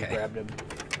when you Okay. grabbed him.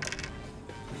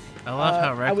 I love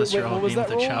how reckless you're all what was being that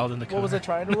with a roll? child in the car. What was I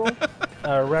trying to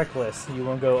roll? Reckless. You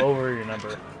won't go over your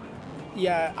number.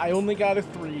 Yeah, I only got a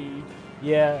 3.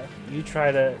 Yeah, you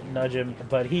try to nudge him,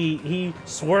 but he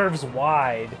swerves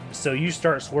wide, so you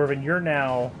start swerving. You're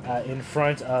now in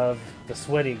front of the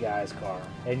sweaty guy's car,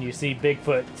 and you see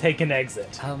Bigfoot take an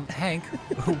exit. Hank,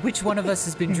 which one of us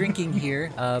has been drinking here?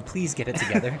 Please get it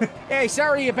together. Hey,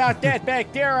 sorry about that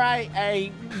back there. I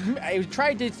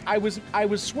tried to. I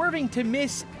was swerving to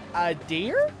miss a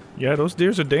deer Yeah, those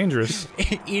deers are dangerous.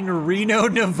 In Reno,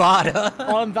 Nevada.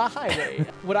 on the highway.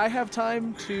 Would I have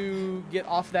time to get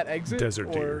off that exit? Desert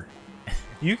or- deer.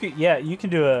 You can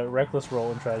do a reckless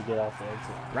roll and try to get off the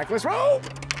exit. Reckless roll.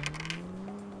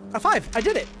 A 5. I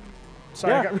did it.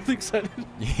 Sorry, I Yeah. got really excited.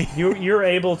 You're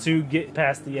able to get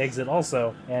past the exit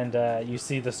also, and you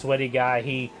see the sweaty guy.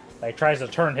 He tries to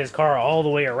turn his car all the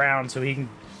way around so he can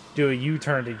do a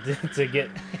U-turn to get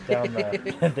down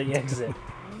the exit.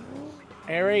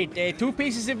 All right, 2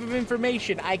 pieces of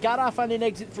information. I got off on an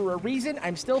exit for a reason.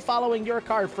 I'm still following your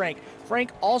car, Frank.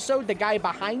 Frank, also, the guy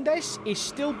behind us is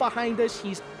still behind us.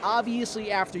 He's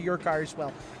obviously after your car as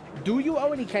well. Do you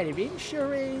owe any kind of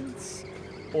insurance?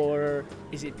 Or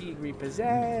is it being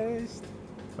repossessed?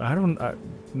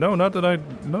 No, not that I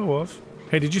know of.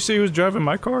 Hey, did you see who was driving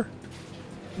my car?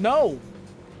 No.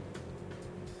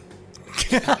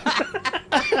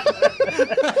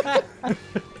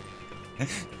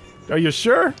 Are you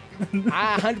sure?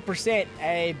 100%.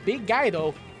 A big guy,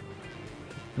 though.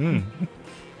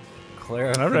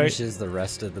 Clara All right. finishes the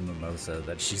rest of the mimosa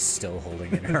that she's still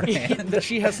holding in her hand. That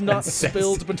she has not Sets-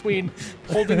 spilled between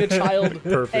holding a child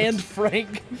Perfect. and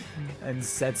Frank. And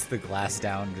sets the glass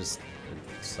down just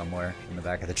somewhere in the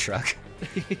back of the truck.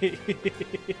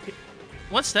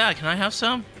 What's that? Can I have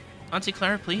some? Auntie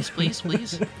Clara, please, please,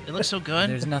 please. It looks so good.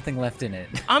 There's nothing left in it.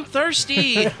 I'm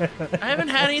thirsty. I haven't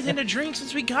had anything to drink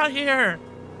since we got here.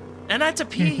 And that's a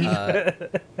pee.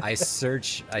 I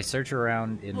search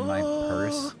around in my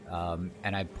purse,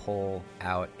 and I pull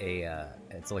out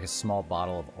it's like a small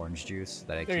bottle of orange juice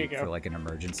that I There you keep go. for like an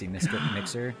emergency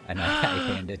mixer, and I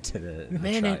hand it to the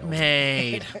Minute child.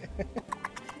 Maid.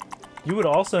 You would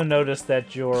also notice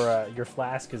that your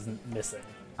flask is missing.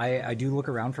 I do look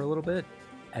around for a little bit,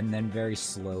 and then very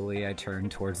slowly I turn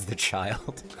towards the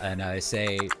child, and I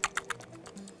say,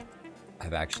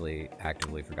 I've actually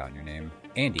actively forgotten your name.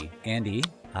 Andy. Andy,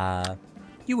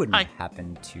 you wouldn't Hi.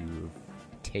 happen to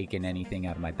have taken anything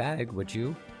out of my bag, would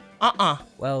you?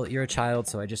 Well, you're a child,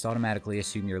 so I just automatically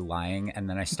assume you're lying, and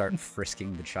then I start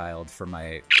frisking the child for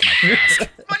my flask.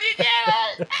 What did you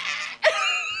do?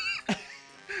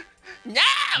 No!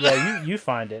 Yeah, you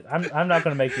find it. I'm not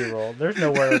gonna make you roll. There's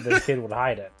nowhere this kid would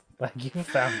hide it. Like, you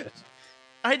found it.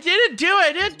 I didn't do it.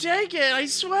 I didn't take it. I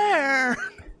swear.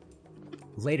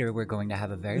 Later, we're going to have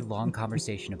a very long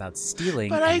conversation about stealing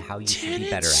But and I how you should be didn't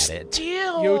better at it.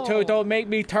 steal. You two don't make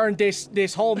me turn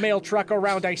this whole mail truck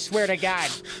around, I swear to God.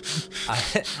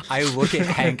 I look at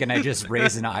Hank and I just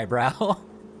raise an eyebrow.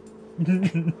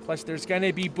 Plus, there's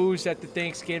gonna be booze at the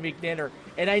Thanksgiving dinner.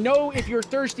 And I know if you're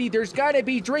thirsty, there's gotta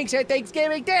be drinks at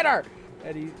Thanksgiving dinner!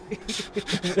 And he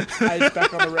eyes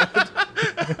back on the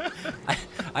road.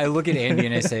 I look at Andy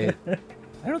and I say,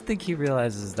 I don't think he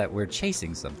realizes that we're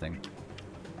chasing something.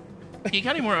 You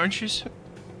got any more orange juice?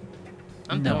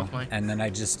 I'm done with mine. And then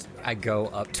I go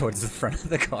up towards the front of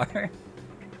the car.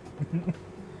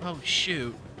 Oh,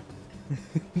 shoot.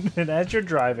 And as you're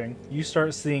driving, you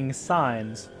start seeing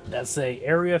signs that say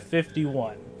Area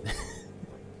 51.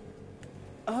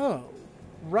 Oh,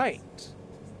 right.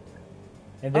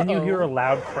 And then you Uh-oh. hear a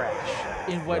loud crash.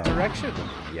 In what direction?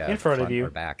 Yeah, In front of you. or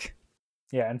back.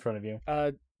 Yeah, in front of you.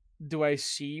 Do I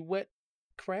see what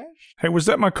crashed? Hey, was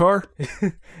that my car?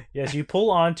 Yes, you pull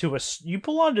onto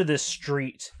this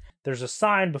street. There's a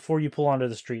sign before you pull onto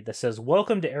the street that says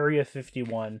 "Welcome to Area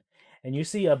 51," and you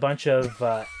see a bunch of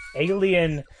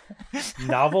alien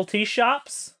novelty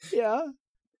shops. Yeah.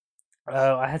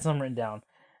 I had some written down.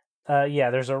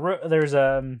 Yeah, there's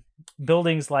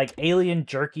buildings like Alien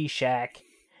Jerky Shack,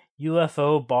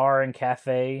 UFO Bar and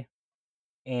Cafe,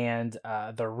 and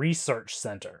the Research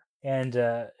Center. And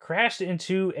crashed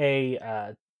into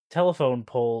a telephone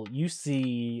pole. You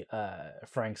see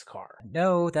Frank's car.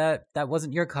 No, that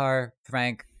wasn't your car,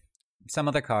 Frank. Some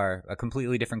other car, a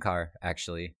completely different car,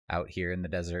 actually, out here in the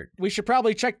desert. We should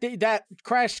probably check that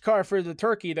crashed car for the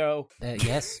turkey, though.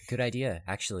 Yes, good idea,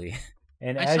 actually.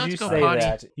 And I as still you have to go say potty.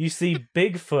 that, you see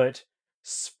Bigfoot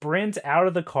sprint out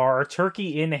of the car,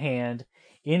 turkey in hand,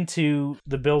 into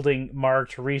the building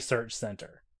marked Research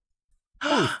Center.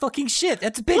 Holy fucking shit,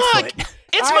 that's Look! Bigfoot!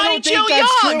 It's I Mighty don't Joe think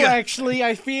that's Young! true, actually.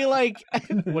 I feel like...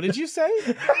 What did you say?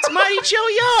 It's Mighty Joe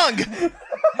Young!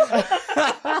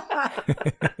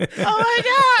 Oh my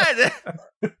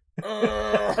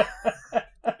god!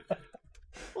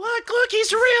 Look,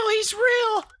 he's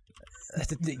real!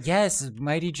 Yes,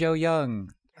 Mighty Joe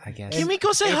Young, I guess. Can we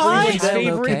go say Everyone's hi? Hey.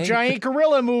 favorite Okay. giant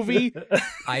gorilla movie.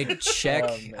 I check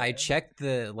man. I check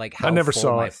the how never full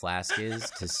saw my it. flask is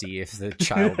to see if the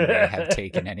child may have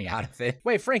taken any out of it.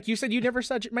 Wait, Frank, you said you never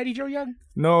saw Mighty Joe Young?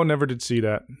 No, never did see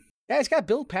that. Yeah, it's got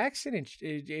Bill Paxton and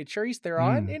Charlize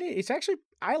Theron in it. It's actually,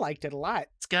 I liked it a lot.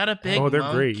 It's got a big Oh, they're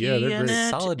monkey great. Yeah, they're in great. it,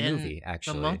 Solid and movie,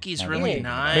 actually. The monkey's Now really that I think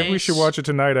about nice. it. Maybe we should watch it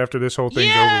tonight after this whole thing's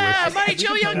Yeah, over with. Mighty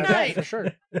Joe Young Yeah, night. for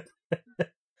sure.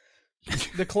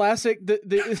 The classic,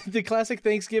 the classic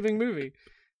Thanksgiving movie.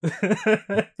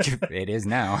 It is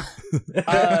now.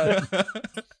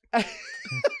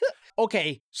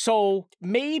 Okay, so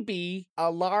maybe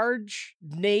a large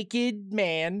naked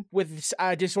man with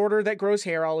a disorder that grows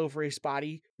hair all over his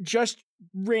body just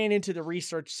ran into the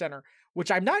research center,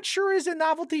 which I'm not sure is a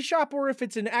novelty shop or if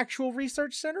it's an actual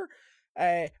research center.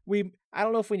 I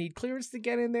don't know if we need clearance to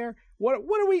get in there. What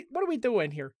are we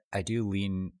doing here? I do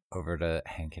lean over to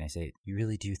Hank and I say, "You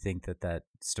really do think that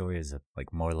story is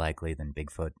more likely than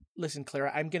Bigfoot?" Listen,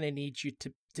 Clara, I'm gonna need you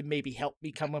to maybe help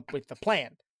me come up with the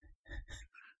plan.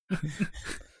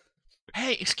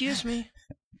 Hey, excuse me.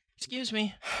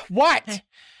 What? Hey.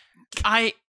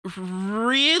 I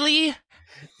really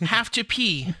have to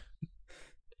pee.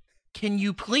 Can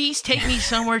you please take me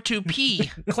somewhere to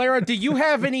pee? Clara, do you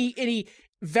have any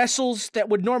vessels that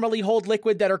would normally hold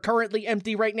liquid that are currently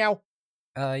empty right now?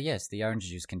 Yes, the orange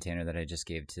juice container that I just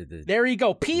gave to the... There you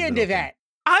go. Pee into Little thing. that.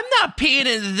 I'm not peeing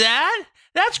into that.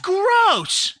 That's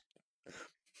gross.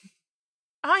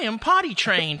 I am potty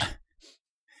trained.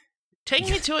 Take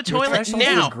me to a Your toilet threshold for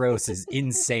now. gross is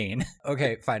insane.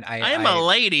 Okay, fine. I am a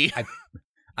lady.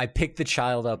 I pick the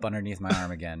child up underneath my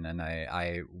arm again, and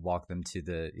I walk them to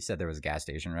the... You said there was a gas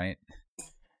station, right?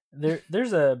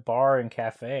 There's a bar and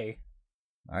cafe.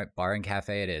 All right, bar and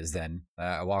cafe it is then.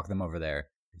 I walk them over there.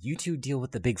 You two deal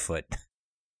with the Bigfoot.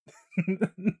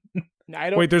 I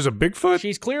don't. Wait, there's a Bigfoot?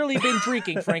 She's clearly been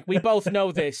drinking, Frank. We both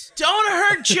know this. Don't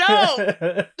hurt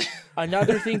Joe!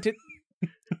 Another thing to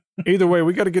Either way,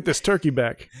 we got to get this turkey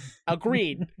back.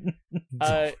 agreed.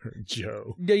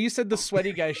 Joe. No, you said the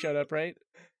sweaty guy showed up, right?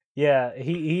 Yeah,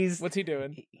 he's What's he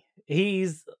doing? he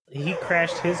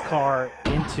crashed his car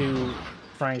into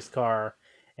Frank's car,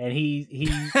 and his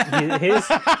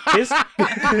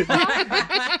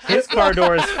his car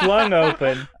door is flung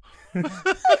open.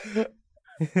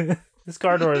 His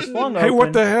car door is flung open. Hey,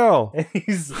 what the hell? And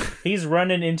he's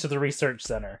running into the research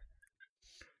center.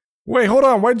 Wait, hold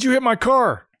on. Why did you hit my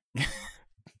car?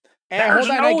 There's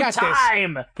hold on, no I got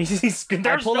time.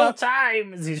 There's no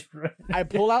time. As he's running. I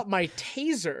pull out my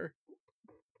taser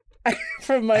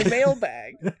from my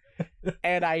mailbag,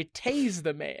 and I tase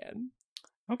the man.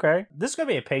 Okay, this is gonna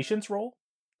be a patience roll.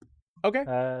 Okay.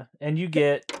 And you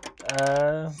get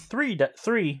three. Do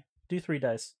 3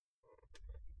 dice.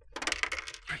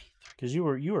 Because you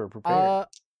were prepared.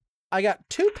 I got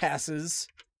 2 passes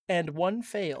and 1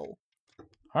 fail.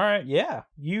 All right, yeah,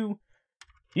 you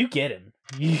get him.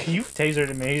 You've tasered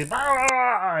him,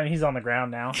 and he's on the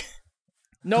ground now.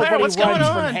 Nobody Claire, what's going runs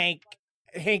from on?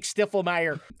 Hank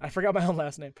Stiffelmeyer. I forgot my own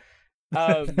last name.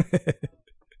 And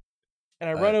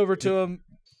I run over to him.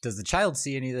 Does the child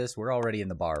see any of this? We're already in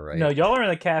the bar, right? No, y'all are in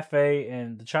the cafe,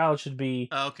 and the child should be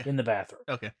Okay. in the bathroom.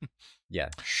 Okay. Yeah.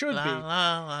 Should La, be. la,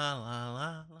 la, la,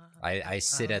 la, la. I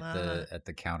sit at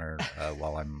the counter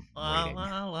while I'm La, waiting.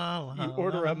 la, la, la, You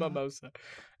order a la. mimosa.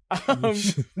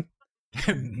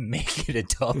 Make it a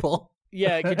double.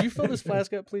 Yeah, could you fill this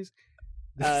flask up, please?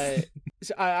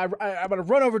 So I'm gonna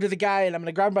run over to the guy and I'm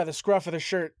gonna grab him by the scruff of the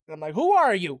shirt. And I'm like, "Who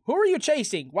are you? Who are you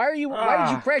chasing? Why did you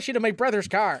crash into my brother's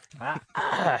car?"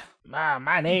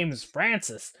 My name's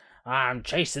Francis. I'm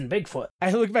chasing Bigfoot.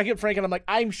 I look back at Frank and I'm like,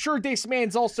 "I'm sure this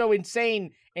man's also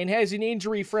insane and has an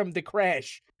injury from the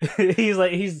crash."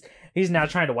 He's now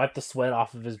trying to wipe the sweat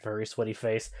off of his very sweaty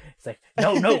face. He's like,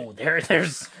 no,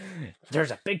 there's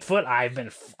a Bigfoot.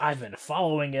 I've been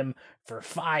following him for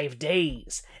 5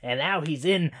 days, and now he's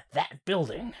in that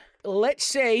building. Let's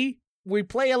say we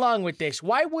play along with this.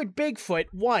 Why would Bigfoot,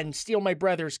 1, steal my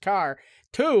brother's car?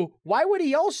 2, why would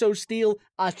he also steal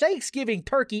a Thanksgiving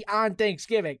turkey on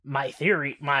Thanksgiving? My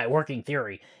working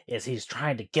theory is he's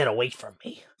trying to get away from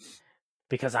me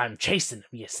because I'm chasing him,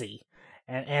 you see.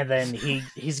 And then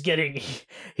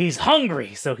he's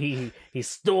hungry, so he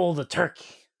stole the turkey.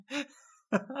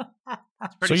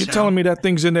 So you're telling me that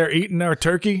thing's in there eating our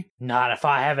turkey? Not if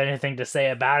I have anything to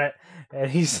say about it.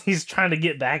 And he's trying to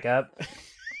get back up.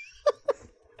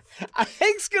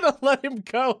 Hank's gonna let him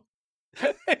go.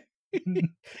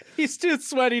 He's too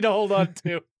sweaty to hold on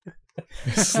to.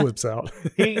 Slips out.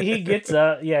 He gets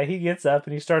up. Yeah, he gets up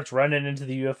and he starts running into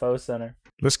the UFO center.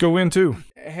 Let's go in too.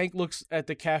 Hank looks at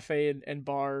the cafe and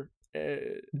bar.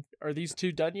 Are these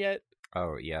 2 done yet?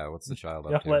 Oh yeah, what's the child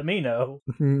up Don't to? let me know.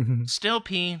 Still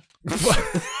pee.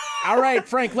 All right,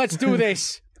 Frank, let's do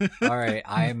this. All right,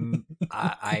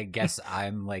 I guess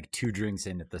I'm like 2 drinks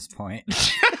in at this point.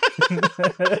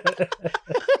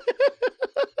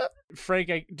 Frank,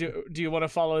 do you want to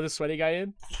follow the sweaty guy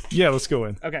in? Yeah, let's go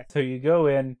in. Okay. So you go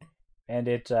in, and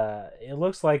it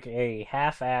looks like a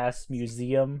half-ass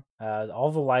museum.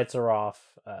 All the lights are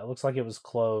off. It looks like it was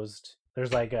closed.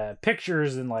 There's like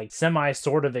pictures and like semi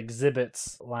sort of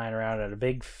exhibits lying around, and a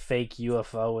big fake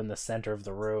UFO in the center of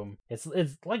the room. It's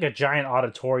like a giant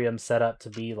auditorium set up to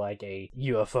be like a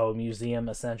UFO museum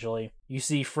essentially. You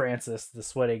see Francis, the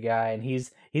sweaty guy, and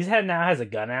he's now has a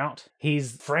gun out.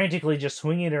 He's frantically just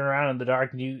swinging it around in the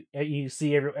dark, and you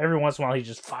see every once in a while he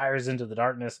just fires into the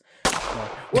darkness.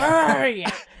 Like, where are you?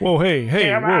 Whoa, hey,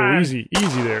 Come whoa, on. easy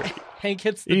there. Hank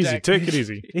hits the Easy, deck. take it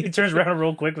easy. He turns around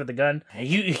real quick with the gun.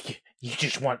 You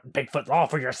just want Bigfoot all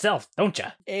for yourself, don't you?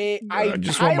 I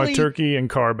just want my highly turkey and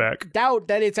car back. doubt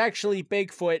that it's actually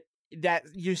Bigfoot. That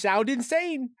you sound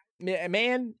insane,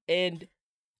 man, and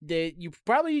you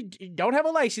probably don't have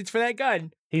a license for that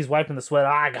gun. He's wiping the sweat.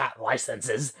 I got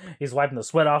licenses. He's wiping the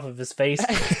sweat off of his face.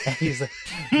 And he's like,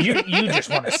 you just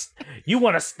want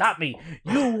to stop me.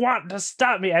 You want to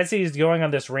stop me. As he's going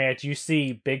on this rant, you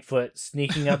see Bigfoot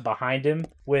sneaking up behind him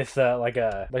with like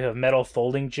a metal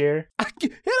folding chair.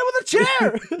 Hit him with a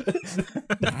chair.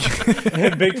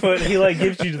 And Bigfoot, he like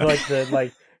gives you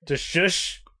to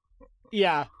shush.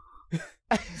 Yeah.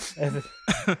 And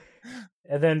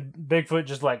then Bigfoot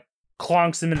just like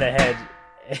clonks him in the head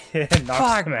and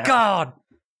knocks him out. God!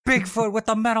 Bigfoot with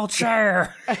the metal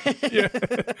chair. Yeah.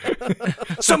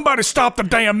 Somebody stop the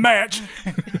damn match.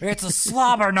 It's a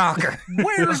slobber knocker.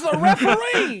 Where's the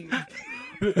referee?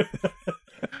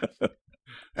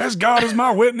 As God is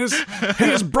my witness, he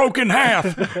is broken half.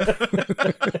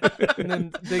 And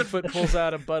then Bigfoot pulls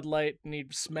out a Bud Light and he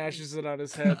smashes it on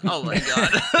his head. Oh my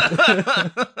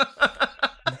god.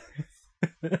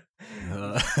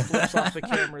 Flips off the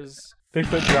cameras.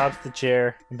 Bigfoot drops the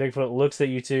chair, and Bigfoot looks at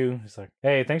you two. He's like,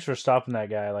 "Hey, thanks for stopping that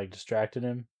guy. Like, distracted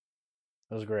him.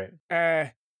 That was great."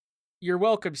 You're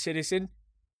welcome, citizen.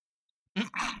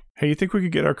 Hey, you think we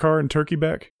could get our car and turkey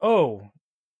back? Oh,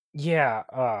 yeah.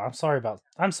 I'm sorry about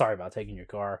taking your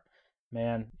car,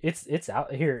 man. It's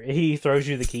out here. He throws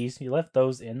you the keys. You left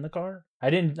those in the car. I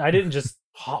didn't just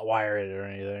hotwire it or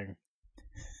anything.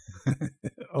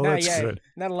 Oh, that's yeah, good.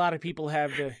 not a lot of people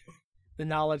have the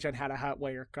knowledge on how to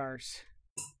hotwire cars.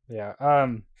 Yeah.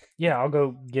 Yeah. I'll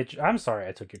go get you. I'm sorry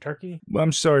I took your turkey. Well,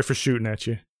 I'm sorry for shooting at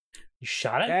you. You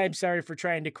shot it? I'm sorry for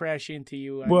trying to crash into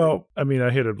you. Well, I mean, I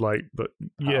hit a light, but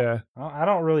yeah. Oh, I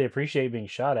don't really appreciate being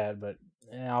shot at, but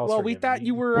well, we thought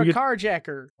you were a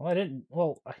carjacker. Well, I didn't.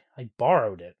 Well, I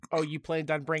borrowed it. Oh, you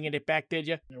planned on bringing it back, did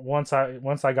you? Once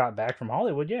I got back from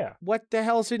Hollywood, yeah. What the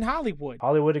hell's in Hollywood?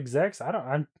 Hollywood execs. I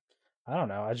don't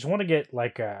know. I just want to get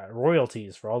like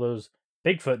royalties for all those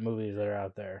Bigfoot movies that are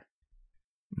out there.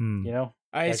 Mm. You know,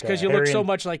 It's because you look so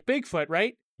much like Bigfoot,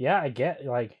 right? Yeah, I get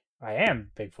like I am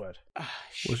Bigfoot.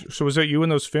 So was that you in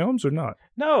those films or not?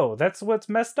 No, that's what's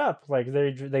messed up. Like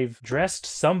they've dressed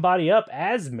somebody up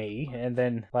as me and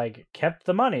then like kept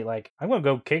the money. Like I'm gonna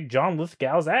go kick John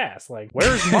Lithgow's ass. Like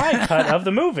where's my cut of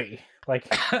the movie? Like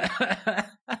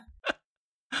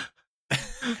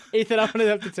Ethan, I'm gonna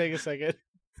have to take a second.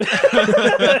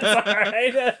 That's all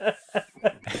right.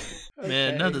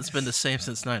 Man, nothing's been the same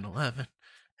since 9/11.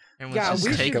 Everyone's Yeah, just we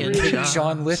should taking really- jobs.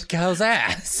 John Lithgow's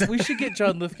ass. We should get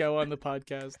John Lithgow on the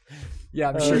podcast. Yeah,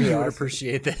 I'm sure you would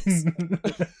appreciate this.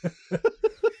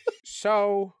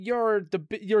 So you're the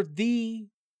Bigfoot.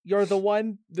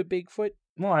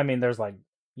 Well, I mean, there's like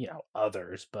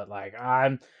others, but like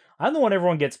I'm the one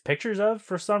everyone gets pictures of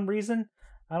for some reason.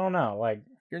 I don't know. Like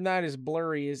You're not as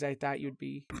blurry as I thought you'd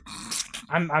be.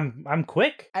 I'm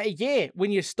quick. Yeah,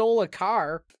 when you stole a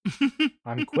car.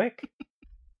 I'm quick.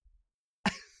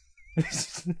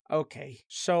 Okay,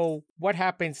 so what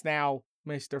happens now,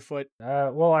 Mr. Foot?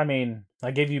 Well, I mean,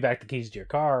 I gave you back the keys to your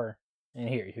car, and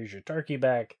here's your turkey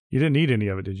back. You didn't eat any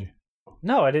of it, did you?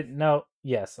 No, I didn't. No,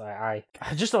 yes, I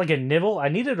just like a nibble. I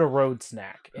needed a road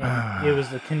snack, and it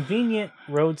was a convenient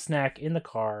road snack in the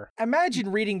car.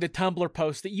 Imagine reading the Tumblr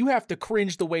post that you have to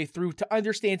cringe the way through to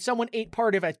understand someone ate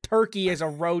part of a turkey as a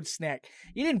road snack.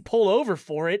 You didn't pull over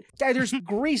for it. Guy, there's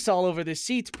grease all over the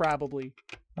seats, probably.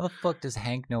 How the fuck does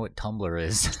Hank know what Tumblr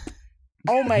is?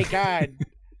 Oh my god.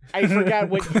 I forgot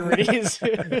what year it is.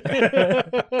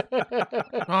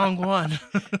 Wrong one.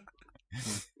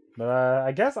 But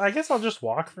I guess I'll just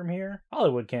walk from here.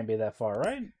 Hollywood can't be that far,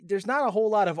 right? There's not a whole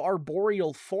lot of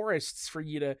arboreal forests for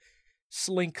you to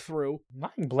slink through. I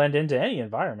can blend into any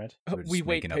environment. We're just We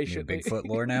wait making up new patiently. Bigfoot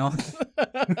lore now.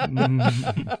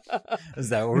 Is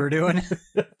that what we're doing?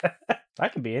 I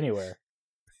can be anywhere.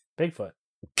 Bigfoot.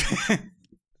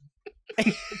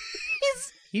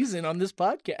 He's in on this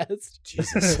podcast.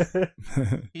 Jesus.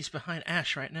 He's behind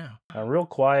Ash right now. Real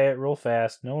quiet, real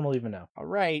fast. No one will even know. All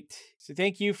right. So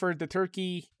thank you for the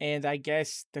turkey and I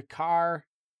guess the car.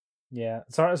 Yeah.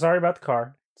 Sorry about the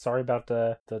car. Sorry about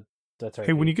the turkey.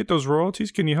 Hey, when you get those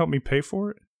royalties, can you help me pay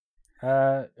for it?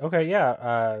 Okay,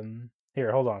 yeah.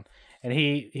 Here, hold on. And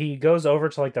he goes over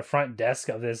to like the front desk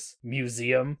of this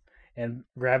museum and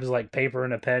grabs like paper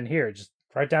and a pen. Here, just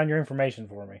write down your information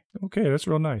for me. Okay, that's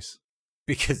real nice.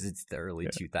 Because it's the early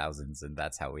 2000s and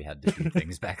that's how we had to do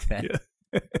things back then.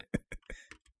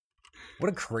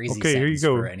 What a crazy Okay, here you sentence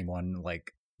go. for anyone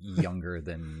like younger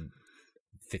than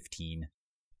 15.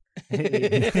 He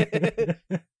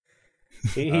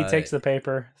takes the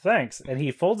paper, thanks, and he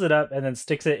folds it up and then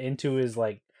sticks it into his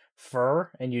like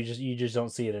fur, and you just don't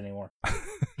see it anymore.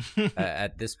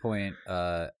 At this point,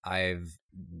 I've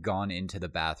gone into the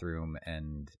bathroom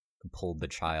and pulled the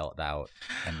child out.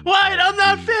 And, Wait, I'm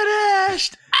not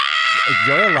finished!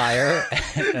 You're a liar.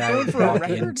 And I Going for a walk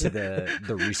record? into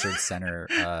the research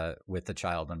center with the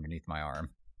child underneath my arm.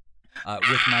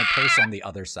 With my purse on the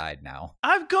other side now.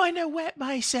 I'm going to wet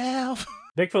myself.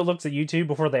 Bigfoot looks at you two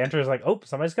before they enter. Is like, oh,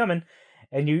 somebody's coming,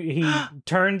 and he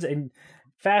turns and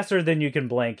faster than you can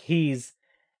blink, he's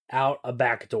out a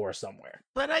back door somewhere.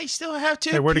 But I still have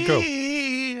to Hey, where'd he go?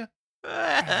 pee.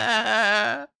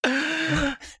 I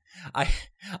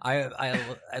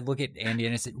look at Andy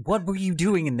and I said, "What were you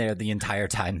doing in there the entire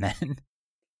time then?"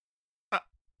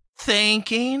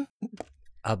 Thinking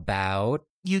About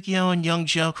Yu-Gi-Oh! And Young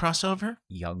Joe crossover?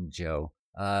 Young Joe.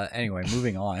 Anyway,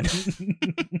 moving on.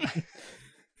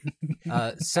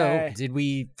 So, did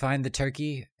we find the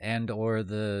turkey and/or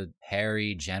the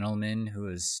hairy gentleman who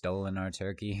has stolen our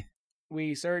turkey?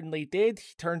 We certainly did.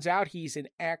 Turns out he's an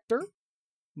actor,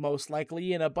 most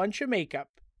likely in a bunch of makeup.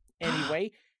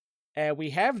 Anyway,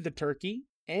 we have the turkey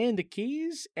and the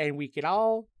keys, and we can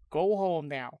all go home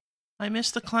now. I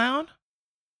missed the clown?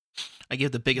 I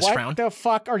give the biggest What frown. the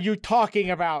fuck are you talking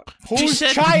about? You Whose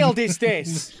said- child is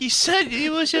this? He said he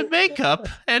was in makeup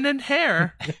and in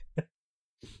hair.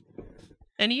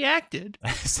 And he acted.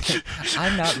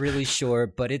 I'm not really sure,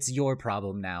 but it's your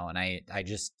problem now, and I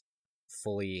just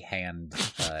fully hand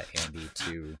Andy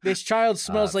to. This child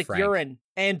smells like Frank. urine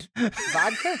and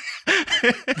vodka.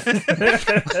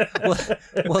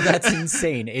 Well, that's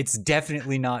insane. It's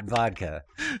definitely not vodka.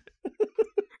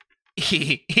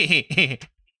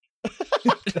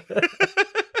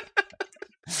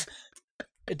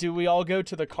 Do we all go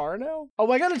to the car now? Oh,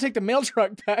 I gotta take the mail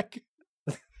truck back.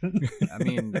 I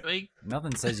mean, Like,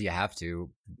 nothing says you have to.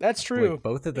 That's true. Like,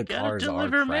 both of the You gotta cars are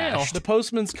deliver mail. crashed. The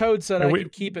postman's code said Hey, I wait.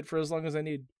 could keep it for as long as I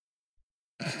need.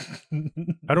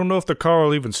 I don't know if the car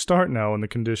will even start now in the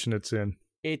condition it's in.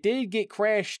 It did get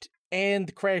crashed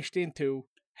and crashed into.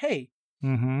 Hey,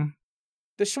 Mm-hmm.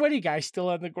 the sweaty guy's still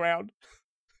on the ground.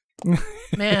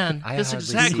 man, I this hardly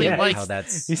exactly see like how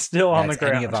that's He's still on the that's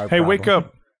any of ground. our Hey, wake problem.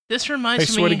 up! this Hey,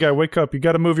 reminds sweaty me. guy, wake up! You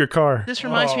got to move your car. This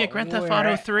reminds me of Oh, Grand Theft where-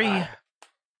 Auto 3.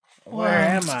 Where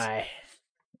am I?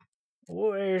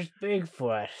 Where's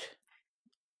Bigfoot?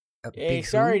 Big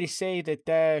Sorry who? to say that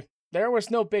there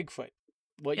was no Bigfoot.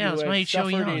 What Yeah, it was you Mighty have Joe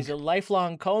suffered Young. is a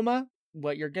lifelong coma.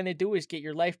 What you're gonna do is get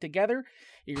your life together.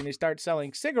 You're gonna start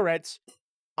selling cigarettes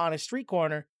on a street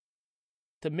corner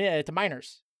to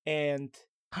minors. And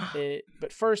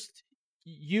but first,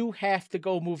 you have to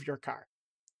go move your car.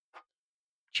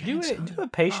 Do a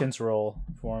patience roll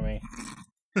for me.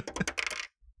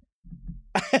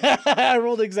 I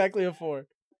rolled exactly a 4.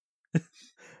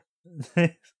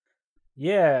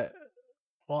 Yeah.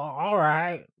 Well, all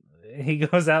right. He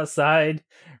goes outside,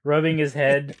 rubbing his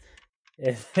head,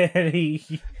 and he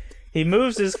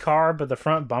moves his car, but the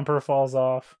front bumper falls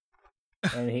off,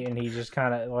 and he just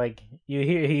kind of like you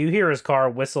hear his car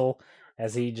whistle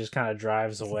as he just kind of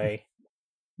drives away.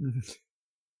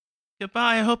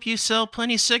 Goodbye. I hope you sell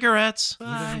plenty of cigarettes. He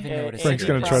doesn't Bye. even know what a Frank's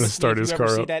Andy gonna cigarette try to promised is. start me his if you ever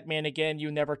car see up. that man again,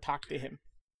 you never talk to him.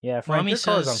 Yeah, Frank, Mommy your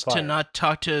car's on says fire. to not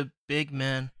talk to big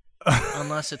men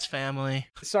unless it's family.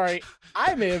 Sorry,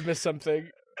 I may have missed something.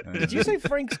 Did you say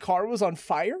Frank's car was on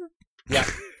fire? Yeah.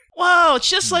 Whoa, it's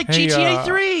just like Hey, GTA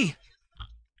 3.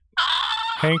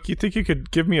 Hank, you think you could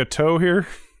give me a tow here?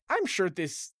 I'm sure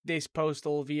this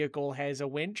postal vehicle has a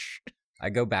winch. I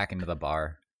go back into the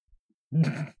bar.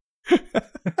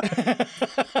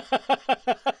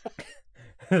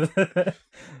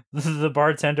 The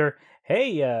bartender.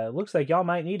 Hey, looks like y'all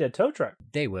might need a tow truck.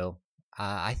 They will.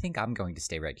 I think I'm going to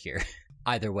stay right here.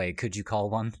 Either way, could you call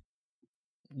one?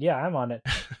 Yeah, I'm on it.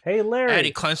 Hey, Larry. And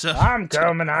he climbs up. I'm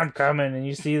coming. And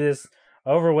you see this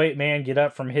overweight man get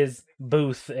up from his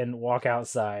booth and walk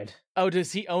outside. Oh,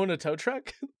 does he own a tow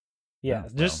truck? Yeah, Oh,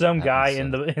 just well, some that guy was,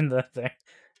 in the thing.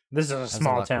 This is a That's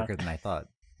small a lot town. quicker than I thought.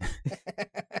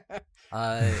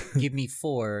 Give me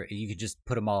 4. You could just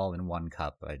put them all in one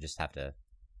cup. I just have to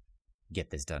get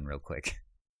this done real quick.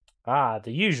 Ah,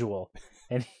 the usual.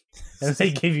 And they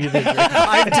give you the drink.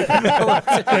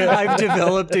 I've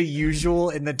developed a usual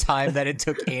in the time that it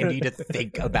took Andy to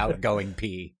think about going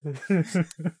pee.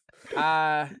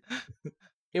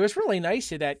 It was really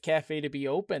nice of that cafe to be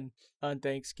open on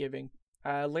Thanksgiving.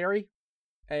 Larry,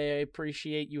 I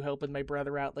appreciate you helping my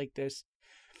brother out like this.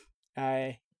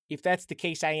 If that's the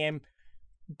case, I am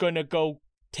gonna go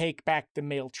take back the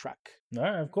mail truck. All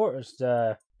right, of course.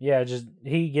 Yeah, just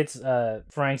he gets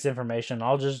Frank's information.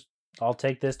 I'll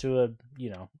take this to a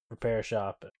repair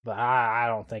shop, but I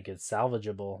don't think it's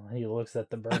salvageable. He looks at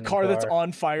the A burning car that's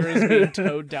on fire is being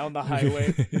towed down the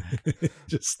highway.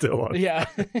 Just still on. Yeah.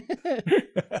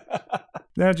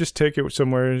 Nah, just take it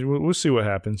somewhere. We'll see what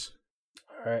happens.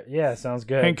 All right, yeah, sounds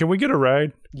good. Hank, can we get a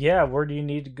ride? Yeah, where do you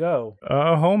need to go?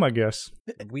 Home, I guess.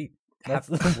 We have.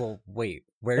 That's- Well, wait.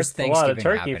 Where's That's a lot of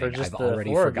Thanksgiving turkey for happening? just I've the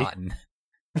already 4 of you. forgotten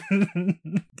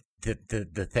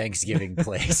the Thanksgiving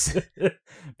place.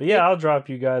 But yeah, I'll drop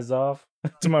you guys off.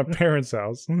 To my parents'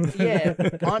 house. Yeah,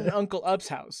 on Uncle Up's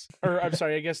house. Or, I'm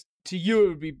sorry, I guess to you it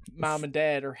would be mom and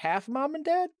dad, or half mom and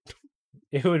dad?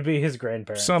 It would be his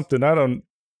grandparents. Something.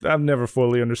 I've never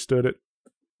fully understood it.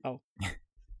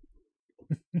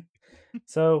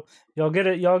 So y'all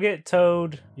get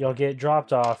towed. Y'all get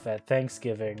dropped off at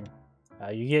Thanksgiving.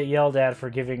 You get yelled at for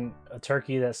giving a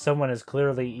turkey that someone has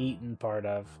clearly eaten part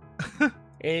of.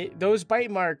 Those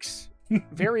bite marks,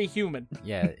 very human.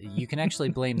 Yeah, you can actually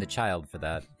blame the child for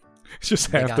that. It's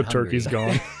just They half got the hungry. turkey's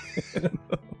gone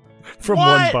from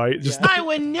What? one bite. Just I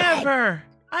would never.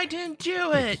 I didn't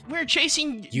do it. We're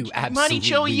chasing You Mighty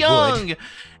Joe absolutely Young. would.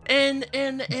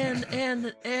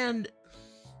 And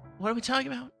what are we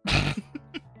talking about?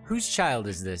 Whose child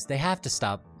is this? They have to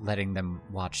stop letting them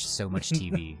watch so much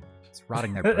TV. It's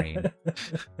rotting their brain.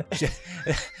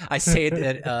 I say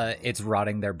that it's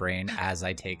rotting their brain as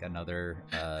I take another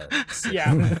sip Yeah.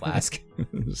 from the flask.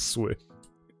 Swift.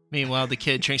 Meanwhile, the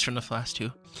kid drinks from the flask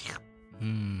too.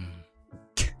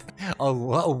 A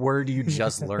word you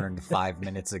just learned 5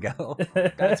 minutes ago.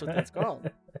 That's what that's called.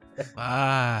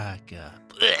 Vodka.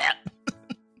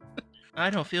 I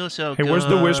don't feel so Hey, good. where's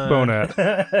the wishbone at?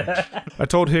 I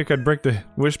told Hick I'd break the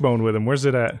wishbone with him. Where's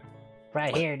it at?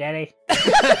 Right here, Daddy.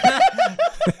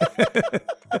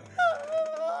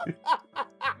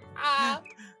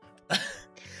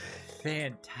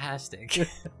 Fantastic.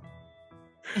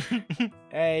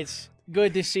 Hey, it's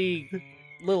good to see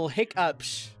little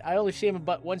hiccups. I only see him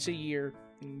about once a year.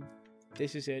 And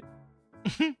this is it.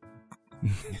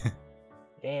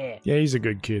 Yeah, Yeah, he's a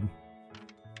good kid.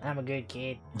 I'm a good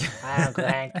kid. Hi, Uncle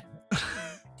Hank.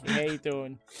 Hey, how you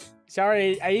doing?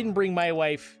 Sorry, I didn't bring my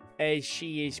wife, as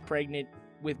she is pregnant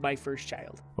with my first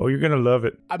child. Oh, you're gonna love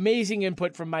it. Amazing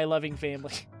input from my loving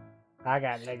family. I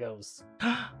got Legos.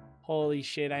 Holy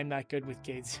shit, I'm not good with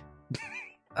kids.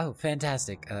 Oh,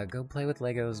 fantastic. Go play with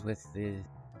Legos with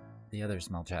the other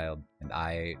small child. And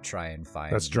I try and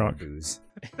find That's more drunk. booze.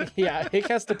 Yeah, Hick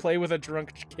has to play with a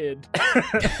drunk kid.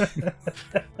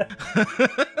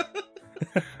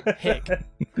 Hick. Did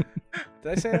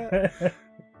I say that?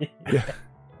 Yeah.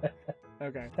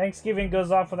 Okay. Thanksgiving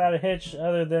goes off without a hitch,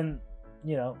 other than,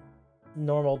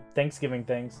 normal Thanksgiving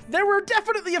things. There were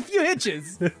definitely a few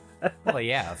hitches. Well,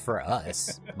 yeah, for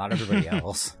us, not everybody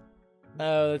else.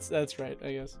 Oh, that's right.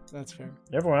 I guess that's fair.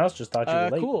 Everyone else just thought you were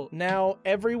late. Cool. Now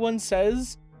everyone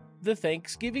says the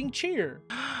Thanksgiving cheer.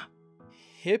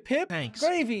 Hip hip Thanks.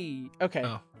 gravy. Okay.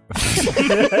 Oh.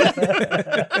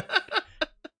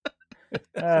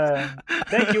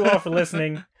 Thank you all for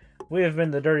listening. We have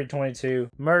been the Dirty 22.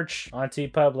 Merch on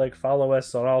TeePublic. Follow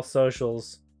us on all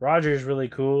socials. Roger's really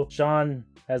cool. Sean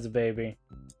has a baby.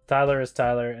 Tyler is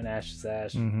Tyler, and Ash is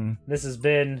Ash. Mm-hmm. This has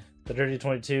been the Dirty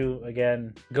 22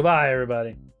 again. Goodbye,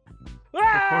 everybody.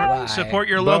 Bye. Support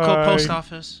your local Bye. post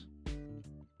office.